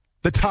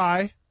the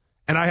tie,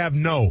 and I have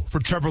no for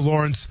Trevor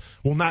Lawrence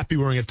will not be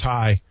wearing a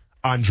tie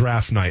on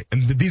draft night.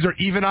 And these are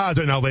even odds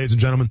right now, ladies and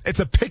gentlemen. It's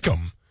a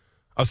pick'em,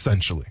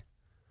 essentially.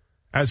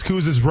 As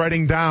Kuz is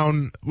writing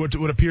down what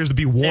appears to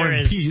be War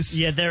and Peace.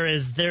 Yeah, there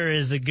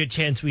is a good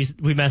chance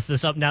we mess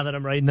this up now that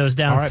I'm writing those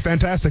down. All right,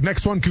 fantastic.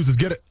 Next one, Kuz, let's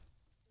get it.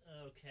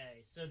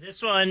 Okay, so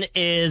this one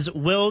is,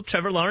 will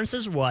Trevor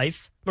Lawrence's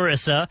wife,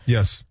 Marissa,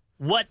 yes,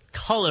 what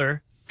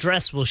color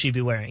dress will she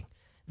be wearing?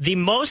 The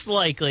most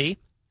likely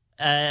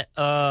at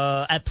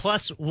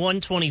plus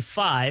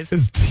 125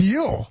 is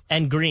teal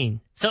and green.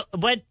 So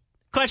what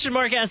question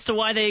mark as to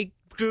why they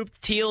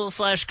grouped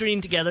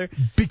teal/green together?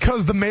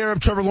 Because the mayor of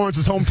Trevor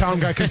Lawrence's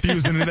hometown got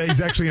confused and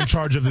he's actually in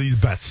charge of these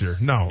bets here.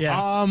 No.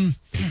 Yeah.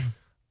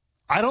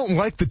 I don't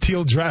like the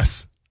teal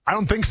dress. I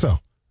don't think so.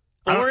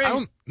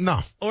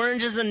 No.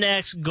 Orange is the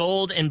next,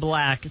 gold and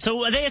black.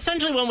 So they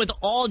essentially went with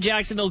all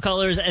Jacksonville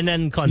colors and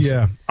then Clemson.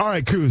 Yeah. All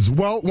right, Kuz.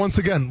 Well, once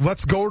again,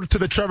 let's go to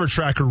the Trevor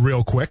Tracker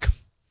real quick.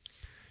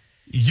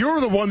 You're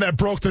the one that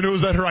broke the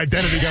news that her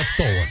identity got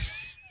stolen.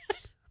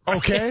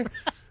 Okay?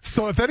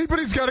 So if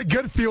anybody's got a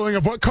good feeling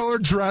of what color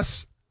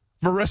dress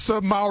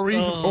Marissa Mowry,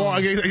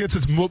 I guess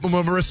it's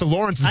Marissa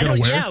Lawrence is going to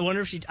wear. Yeah,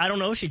 I don't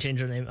know if she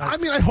changed her name. I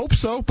mean, I hope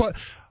so, but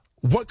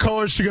what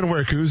color is she going to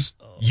wear, Kuz?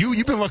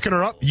 You've been looking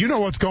her up. You know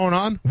what's going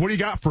on. What do you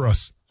got for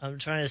us? I'm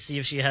trying to see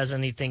if she has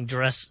anything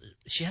dressed.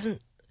 She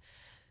hasn't.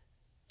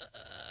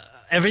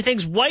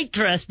 Everything's white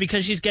dress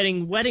because she's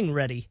getting wedding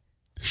ready.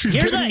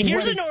 Here's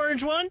an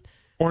orange one.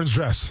 Orange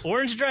dress.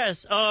 Orange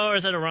dress. Oh, or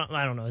is that a romper?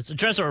 I don't know. It's a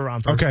dress or a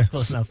romper. Okay. It's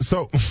close enough.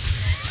 So,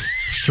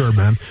 sure,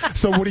 man.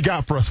 So what do you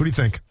got for us? What do you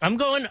think? I'm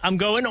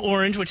going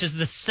orange, which is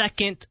the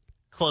second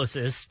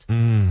closest.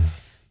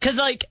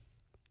 Because,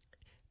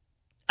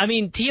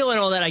 teal and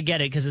all that, I get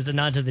it because it's a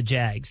nod to the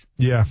Jags.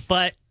 Yeah.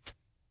 But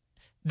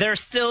there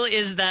still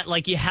is that,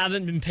 you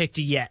haven't been picked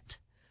yet.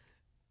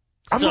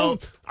 You know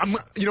what?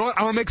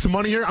 I want to make some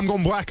money here. I'm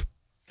going black.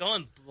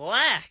 Going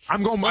black.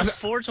 I'm going plus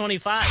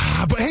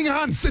 425. But hang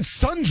on, it's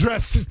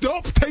sundress.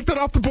 Nope, take that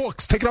off the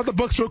books. Take it off the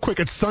books real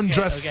quick. It's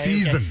sundress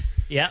season. Okay.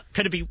 Yeah,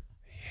 could it be?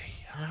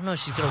 I don't know.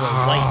 She's gonna wear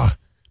white.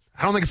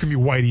 I don't think it's gonna be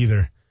white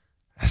either.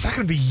 It's not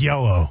gonna be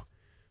yellow.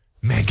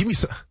 Man, give me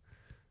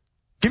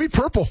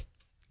purple.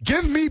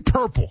 Give me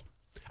purple.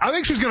 I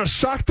think she's gonna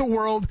shock the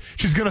world.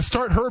 She's gonna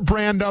start her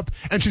brand up,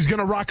 and she's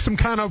gonna rock some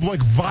kind of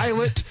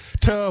violet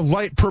to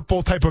light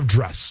purple type of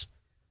dress.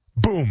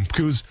 Boom,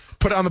 Kuz.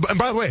 Put it on the. And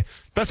by the way,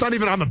 that's not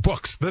even on the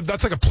books.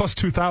 That's like a plus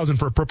 2,000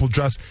 for a purple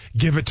dress.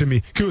 Give it to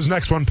me, Kuz.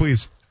 Next one,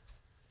 please.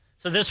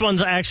 So this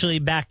one's actually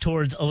back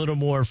towards a little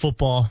more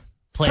football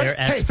player.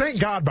 Hey, thank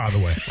God, by the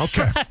way.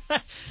 Okay.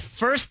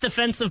 First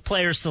defensive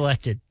player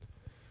selected.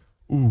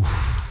 Ooh.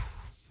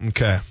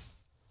 Okay.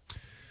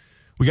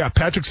 We got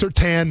Patrick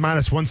Surtain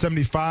minus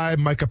 175,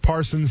 Micah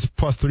Parsons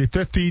plus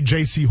 350,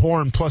 J.C.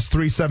 Horn plus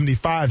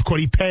 375,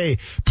 Cody Pay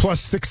plus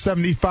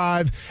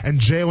 675, and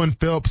Jalen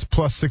Phillips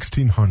plus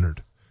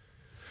 1,600.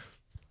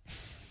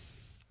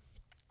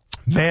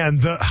 Man,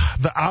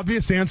 the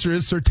obvious answer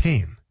is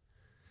Surtain.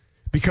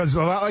 Because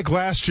a lot like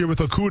last year with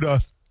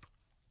Okudah,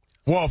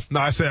 well, no,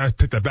 I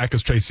take that back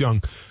because Chase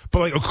Young,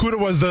 but Okudah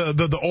was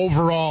the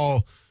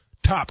overall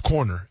top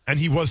corner, and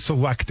he was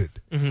selected.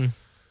 Mm-hmm.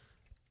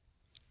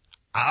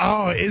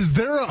 Oh, is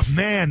there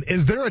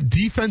a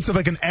defensive,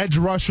 an edge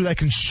rusher that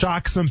can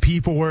shock some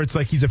people where it's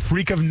he's a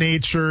freak of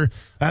nature?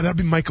 That'd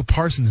be Michael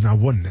Parsons now,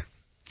 wouldn't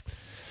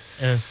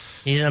it?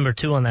 He's number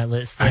 2 on that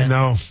list. Yeah. I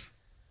know.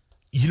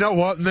 You know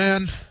what,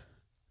 man?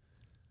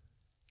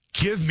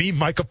 Give me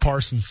Micah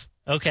Parsons.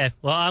 Okay.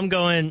 Well, I'm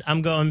going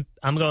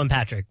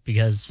Patrick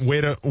because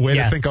way to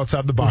think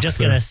outside the box. I'm just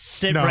gonna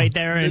sit right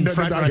there and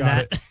front run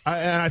that.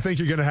 And I think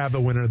you're gonna have the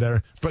winner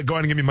there. But go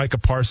ahead and give me Micah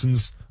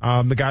Parsons.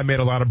 The guy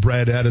made a lot of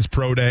bread at his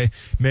pro day.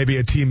 Maybe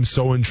a team's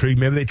so intrigued.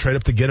 Maybe they trade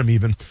up to get him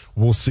even.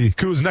 We'll see.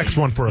 Kuz, next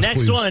one for us,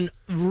 please. Next one,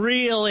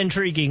 real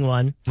intriguing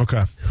one.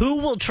 Okay. Who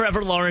will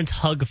Trevor Lawrence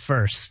hug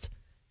first?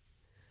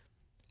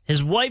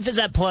 His wife is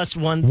at plus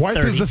 130.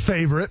 Wife is the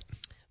favorite.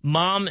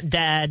 Mom,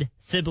 dad,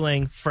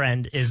 sibling,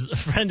 friend is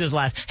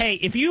last. Hey,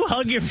 if you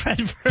hug your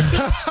friend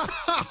first.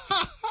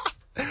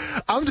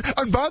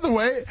 And by the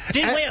way,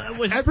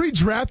 every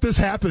draft this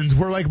happens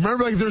where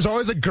remember there's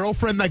always a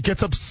girlfriend that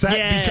gets upset.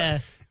 Yeah.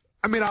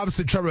 Because,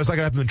 obviously it's not going to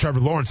happen in the Trevor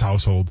Lawrence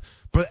household,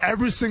 but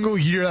every single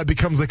year that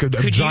becomes a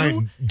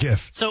giant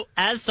gift. So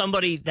as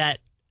somebody that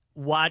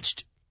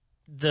watched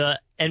the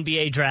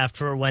NBA draft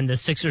for when the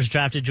Sixers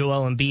drafted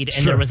Joel Embiid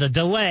and there was a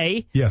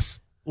delay. Yes.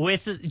 Do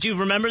you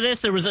remember this?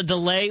 There was a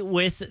delay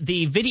with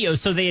the video,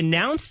 so they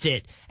announced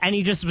it, and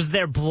he just was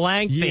there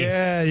blank face.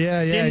 Yeah.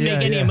 Didn't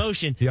make any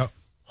emotion. Yep.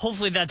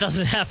 Hopefully that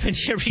doesn't happen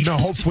here because no,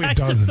 hopefully it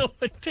doesn't.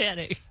 Would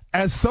panic.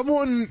 As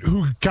someone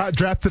who got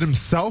drafted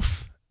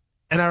himself,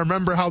 and I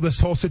remember how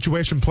this whole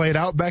situation played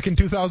out back in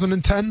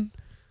 2010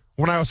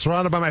 when I was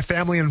surrounded by my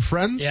family and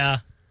friends. Yeah.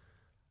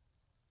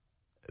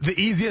 The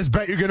easiest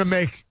bet you're going to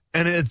make,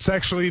 and it's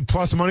actually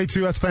plus money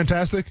too, that's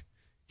fantastic,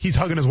 he's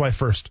hugging his wife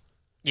first.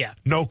 Yeah.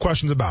 No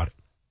questions about it.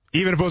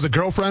 Even if it was a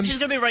girlfriend. She's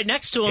going to be right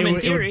next to him in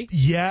theory.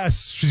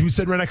 Yes. She's going to be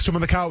sitting right next to him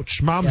on the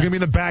couch. Mom's going to be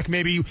in the back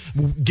maybe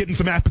getting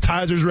some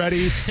appetizers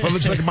ready.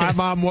 Just like my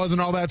mom was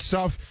and all that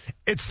stuff.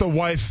 It's the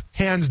wife,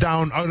 hands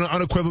down,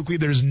 unequivocally.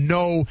 There's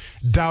no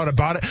doubt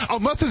about it.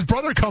 Unless his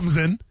brother comes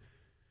in.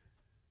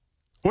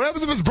 What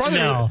happens if his brother?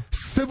 No.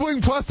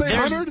 Sibling plus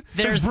 800?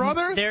 His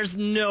brother? There's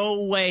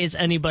no ways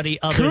anybody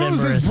other than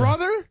Marissa. His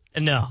brother?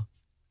 No.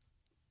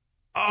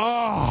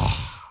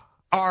 Oh.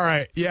 All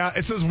right. Yeah,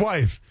 it's his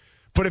wife.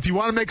 But if you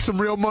want to make some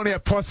real money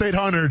at plus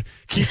 800,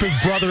 keep his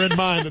brother in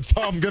mind. That's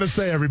all I'm going to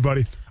say,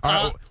 everybody. All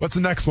right, what's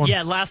the next one?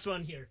 Yeah, last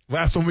one here.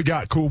 Last one we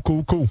got. Cool. Let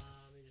me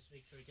just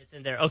make sure it gets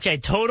in there. Okay,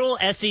 total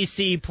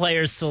SEC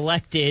players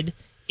selected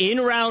in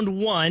round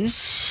 1. I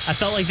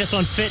felt like this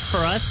one fit for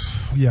us.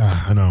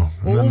 Yeah, I know.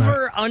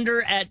 Over,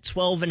 under at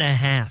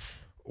 12.5.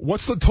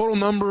 What's the total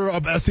number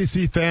of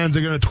SEC fans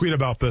that are going to tweet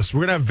about this?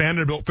 We're going to have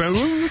Vanderbilt fans.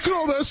 Look at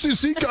all the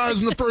SEC guys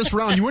in the first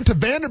round. You went to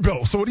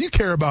Vanderbilt, so what do you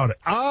care about it?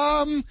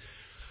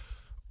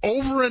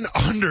 Over and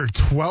under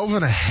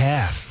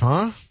 12.5,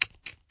 huh?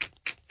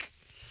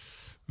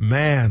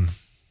 Man.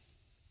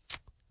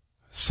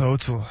 So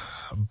it's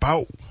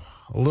about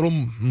a little,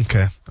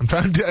 okay.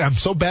 I'm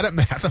so bad at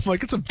math. I'm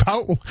like, it's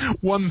about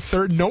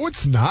 1/3. No,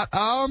 it's not.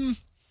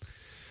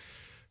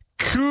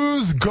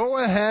 Kuz, go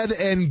ahead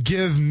and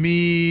give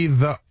me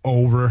the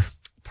over.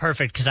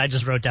 Perfect, because I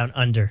just wrote down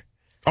under.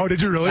 Oh,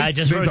 did you really? I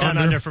just wrote down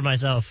under for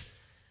myself.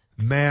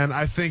 Man,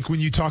 I think when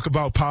you talk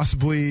about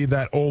possibly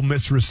that Ole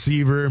Miss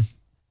receiver,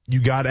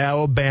 you got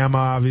Alabama,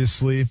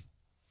 obviously.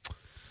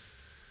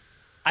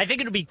 I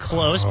think it'll be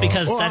close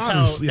because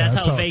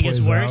that's how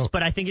Vegas works,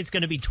 but I think it's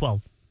going to be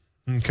 12.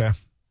 Okay.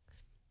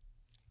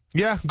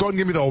 Yeah, go ahead and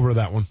give me the over of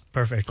that one.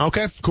 Perfect.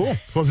 Okay, cool.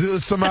 Well, that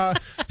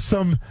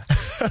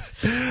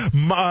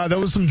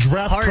was some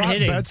draft prop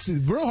bets,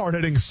 real hard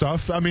hitting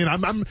stuff. I mean,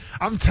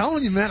 I'm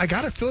telling you, man, I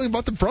got a feeling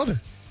about the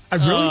brother. I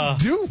really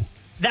do.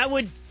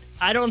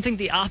 I don't think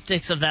the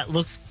optics of that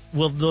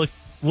would look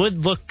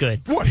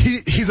good. What?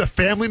 He's a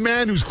family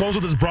man who's close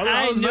with his brother.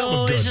 How does that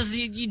look good? It's just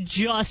you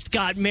just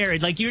got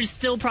married. Like you're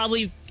still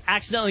probably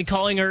accidentally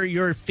calling her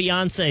your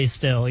fiance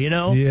still. You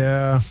know?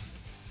 Yeah.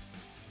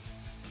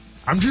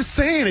 I'm just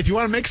saying, if you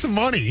want to make some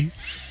money,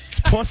 it's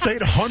plus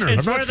 800.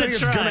 I'm not saying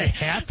it's going to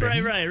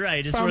happen.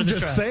 Right. It's I'm worth a try.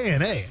 just saying,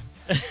 hey,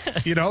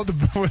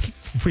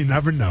 we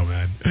never know,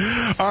 man.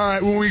 All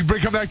right, when we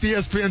come back to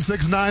ESPN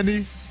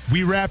 690,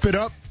 we wrap it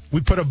up.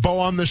 We put a bow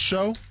on this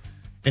show,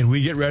 and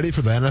we get ready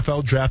for the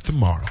NFL draft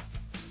tomorrow.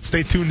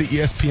 Stay tuned to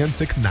ESPN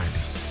 690.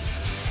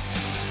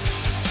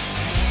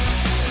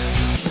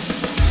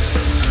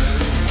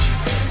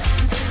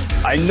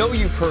 I know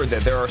you've heard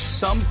that there are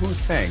some who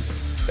think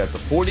that the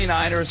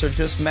 49ers are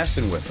just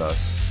messing with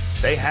us.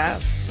 They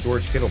have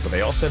George Kittle, but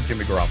they also have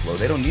Jimmy Garoppolo.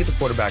 They don't need the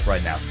quarterback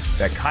right now.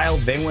 That Kyle,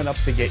 they went up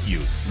to get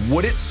you.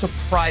 Would it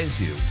surprise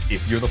you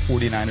if you're the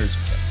 49ers?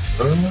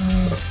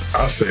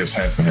 I'll say it's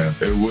half and half.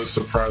 It would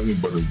surprise me,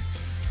 but it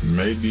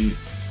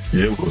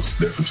was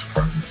definitely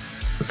surprising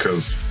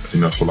because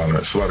it's a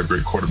lot of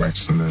great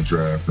quarterbacks in the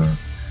draft, and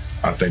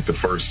I think the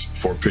first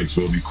 4 picks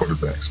will be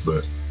quarterbacks.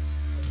 But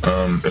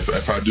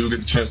if I do get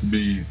the chance to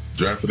be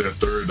drafted at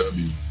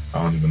 3rd,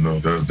 I don't even know.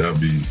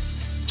 That'd be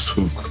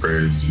too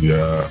crazy.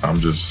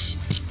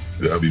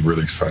 That'd be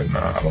really exciting.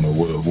 I don't know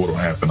what'll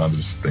happen. I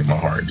just think my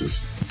heart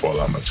just fall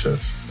out of my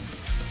chest.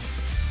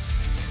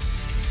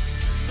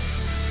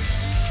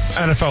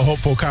 NFL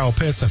hopeful Kyle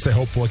Pitts. I say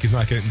hopeful like he's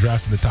not getting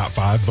drafted in the top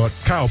 5, but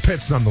Kyle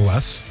Pitts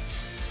nonetheless.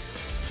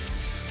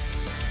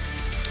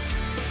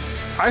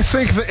 I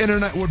think the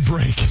internet would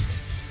break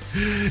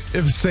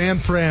if San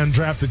Fran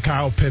drafted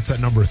Kyle Pitts at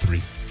number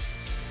 3.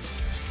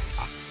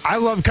 I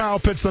love Kyle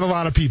Pitts than a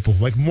lot of people,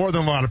 like more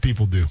than a lot of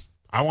people do.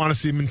 I want to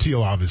see him in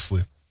teal,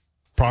 obviously.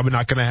 Probably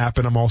not going to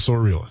happen. I'm also a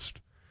realist.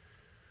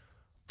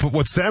 But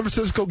what San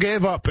Francisco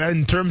gave up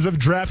in terms of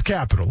draft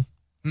capital,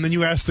 and then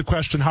you ask the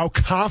question, how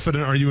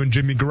confident are you in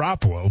Jimmy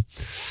Garoppolo?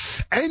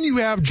 And you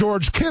have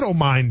George Kittle,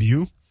 mind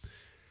you.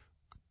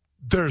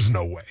 There's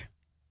no way.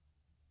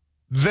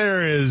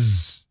 There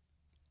is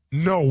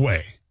no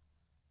way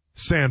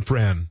San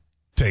Fran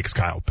takes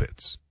Kyle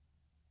Pitts.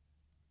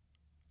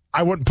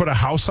 I wouldn't put a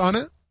house on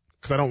it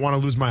because I don't want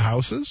to lose my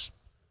houses.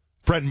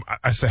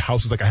 I say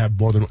houses like I have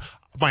more than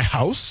my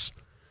house.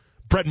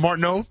 Brett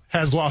Martineau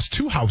has lost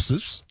 2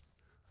 houses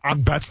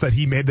on bets that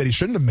he made that he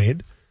shouldn't have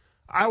made.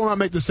 I will not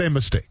make the same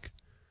mistake.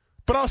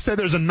 But I'll say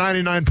there's a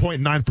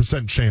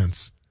 99.9%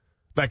 chance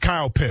that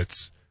Kyle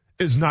Pitts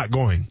is not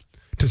going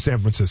to San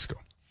Francisco.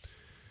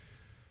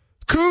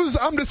 Kuz,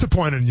 I'm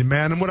disappointed in you,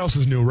 man. And what else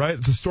is new, right?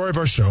 It's the story of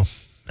our show.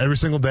 Every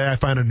single day I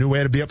find a new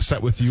way to be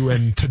upset with you,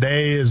 and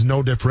today is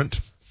no different.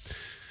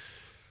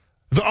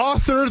 The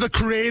author, the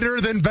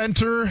creator, the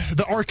inventor,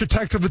 the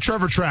architect of the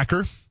Trevor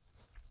Tracker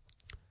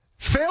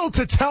failed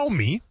to tell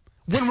me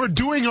when we're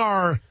doing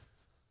our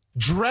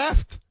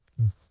draft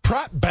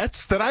prop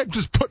bets that I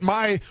just put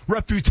my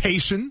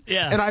reputation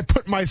and I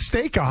put my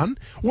stake on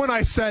when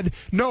I said,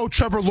 no,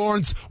 Trevor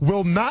Lawrence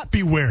will not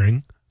be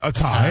wearing a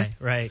tie.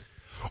 Right.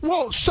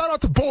 Well, shout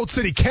out to Bold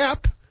City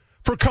Cap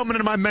for coming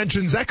into my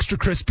mentions extra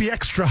crispy,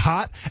 extra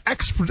hot,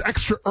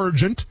 extra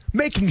urgent,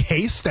 making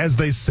haste, as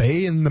they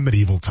say in the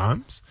medieval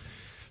times.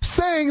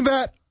 Saying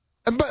that,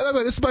 and by the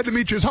way, this is by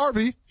Demetrius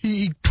Harvey.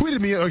 He tweeted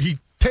me, or he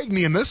tagged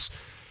me in this.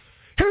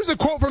 Here's a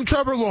quote from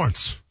Trevor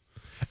Lawrence.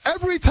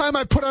 Every time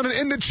I put on an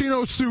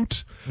Indochino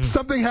suit,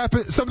 something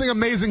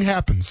amazing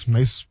happens.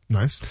 Nice.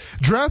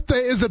 Draft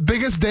day is the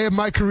biggest day of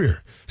my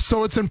career,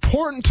 so it's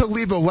important to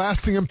leave a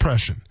lasting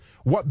impression.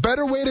 What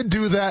better way to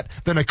do that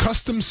than a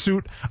custom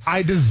suit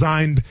I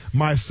designed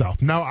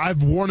myself? Now,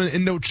 I've worn an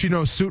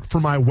Indochino suit for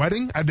my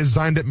wedding. I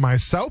designed it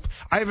myself.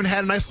 I even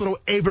had a nice little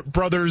Avett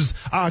Brothers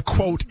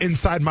quote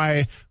inside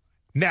my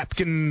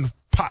napkin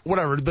pot,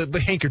 whatever, the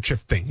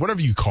handkerchief thing,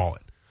 whatever you call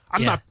it. I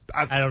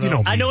don't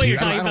know. I know what you're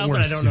talking about,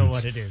 but I don't know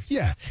what it is.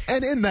 Yeah.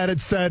 And in that it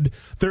said,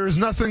 there is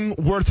nothing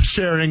worth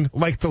sharing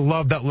like the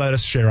love that let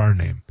us share our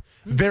name.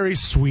 Very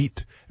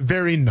sweet,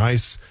 very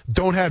nice.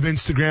 Don't have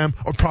Instagram,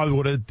 or probably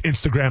would have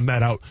Instagrammed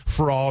that out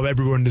for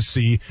everyone to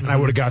see, and I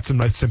would have got some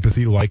nice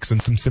sympathy likes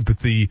and some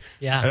sympathy.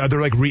 Yeah.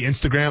 They're like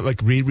Instagram, like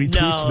retweets.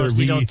 No, They're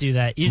you don't do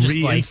that. You just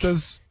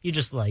Instas. You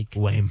just like.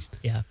 Lame.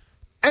 Yeah.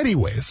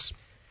 Anyways,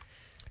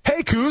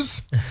 hey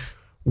Kuz,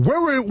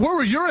 where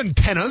were your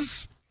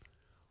antennas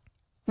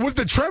with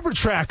the Trevor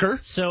Tracker?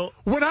 So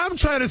when I'm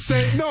trying to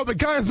say, no, the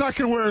guy's not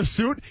going to wear a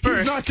suit,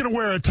 he's not going to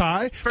wear a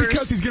tie,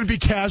 because he's going to be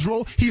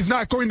casual, he's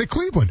not going to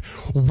Cleveland.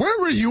 Where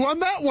were you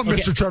on that one,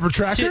 Mr. Trevor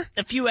Tracker?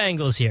 A few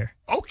angles here.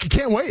 Okay,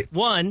 can't wait.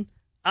 One,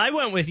 I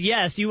went with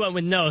yes, you went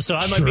with no, so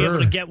I might be able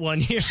to get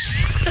one here.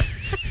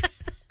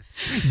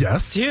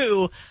 Yes.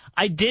 Two,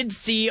 I did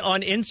see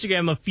on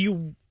Instagram a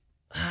few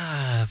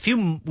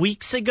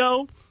weeks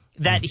ago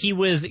that he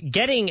was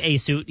getting a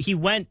suit. He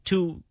went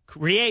to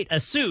create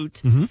a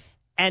suit,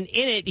 and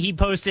in it he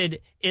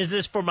posted, "Is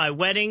this for my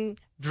wedding,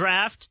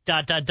 draft, ...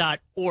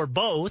 or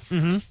both?"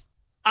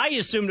 I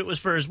assumed it was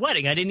for his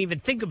wedding. I didn't even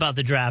think about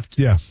the draft.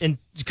 Yeah. And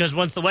because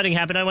once the wedding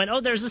happened, I went,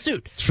 "Oh, there's the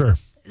suit." Sure.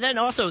 Then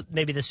also,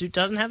 maybe the suit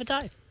doesn't have a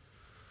tie.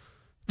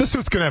 The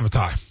suit's going to have a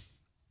tie.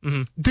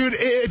 Dude,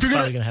 if you're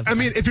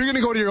if you're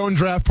gonna go to your own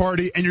draft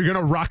party and you're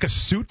gonna rock a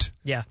suit,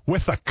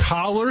 with a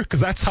collar, because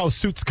that's how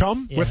suits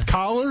come with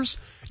collars,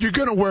 you're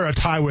gonna wear a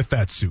tie with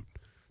that suit.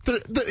 Who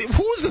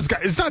is this guy?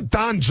 It's not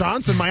Don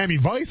Johnson, Miami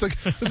Vice.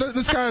 Like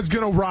this guy is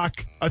gonna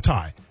rock a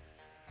tie.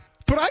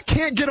 But I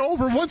can't get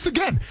over, once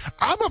again,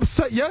 I'm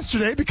upset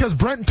yesterday because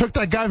Brenton took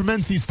that guy from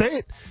NC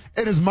State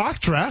in his mock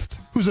draft,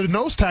 who's a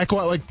nose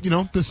tackle at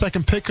the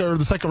second pick or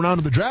the second round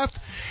of the draft.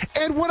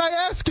 And when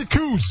I ask you,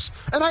 Kuz,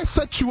 and I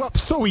set you up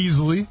so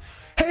easily,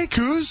 hey,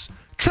 Kuz,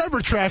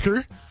 Trevor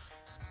Tracker,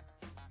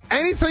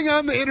 anything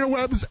on the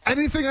interwebs,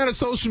 anything on a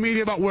social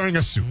media about wearing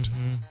a suit?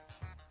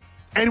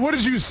 And what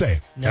did you say?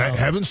 No. I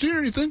haven't seen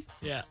anything.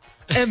 Yeah.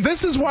 And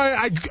this is why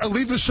I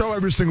leave the show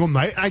every single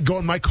night. I go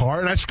in my car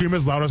and I scream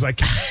as loud as I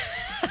can.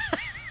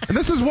 And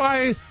this is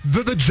why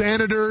the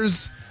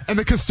janitors and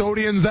the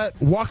custodians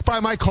that walk by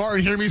my car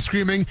and hear me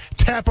screaming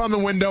tap on the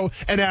window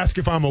and ask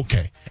if I'm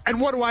okay. And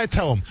what do I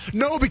tell them?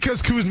 No,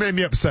 because Kuz made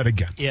me upset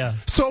again. Yeah.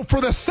 So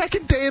for the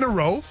second day in a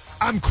row,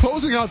 I'm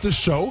closing out the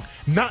show,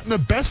 not in the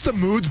best of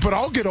moods, but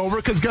I'll get over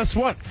it because guess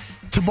what?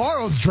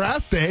 Tomorrow's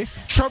draft day.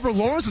 Trevor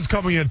Lawrence is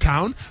coming into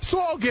town, so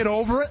I'll get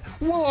over it.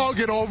 We'll all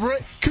get over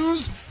it.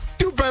 Kuz,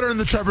 do better in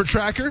the Trevor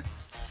Tracker.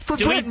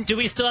 Do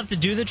we still have to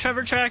do the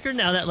Trevor Tracker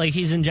now that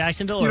he's in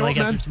Jacksonville or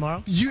after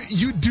tomorrow?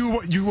 You do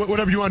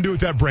whatever you want to do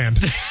with that brand.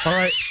 All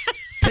right?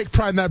 Take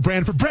pride in that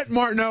brand. For Brent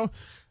Martineau,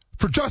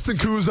 for Justin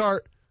Kuzart,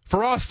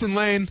 for Austin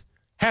Lane,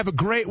 have a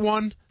great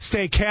one.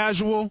 Stay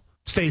casual.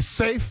 Stay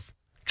safe.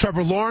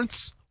 Trevor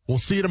Lawrence, we'll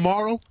see you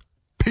tomorrow.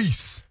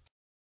 Peace.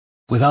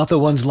 Without the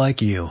ones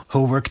like you,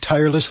 who work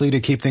tirelessly to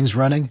keep things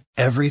running,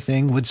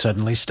 everything would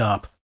suddenly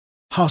stop.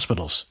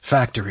 Hospitals,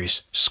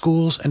 factories,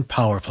 schools, and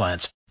power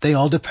plants, they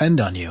all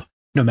depend on you.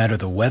 No matter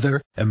the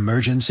weather,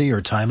 emergency,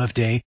 or time of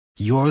day,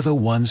 you're the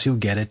ones who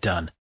get it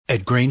done.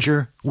 At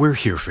Grainger, we're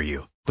here for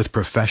you with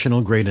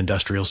professional-grade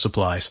industrial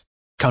supplies.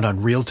 Count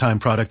on real-time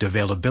product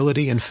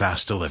availability and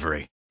fast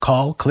delivery.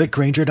 Call, click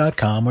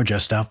Grainger.com, or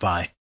just stop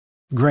by.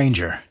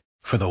 Grainger,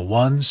 for the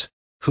ones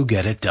who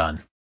get it done.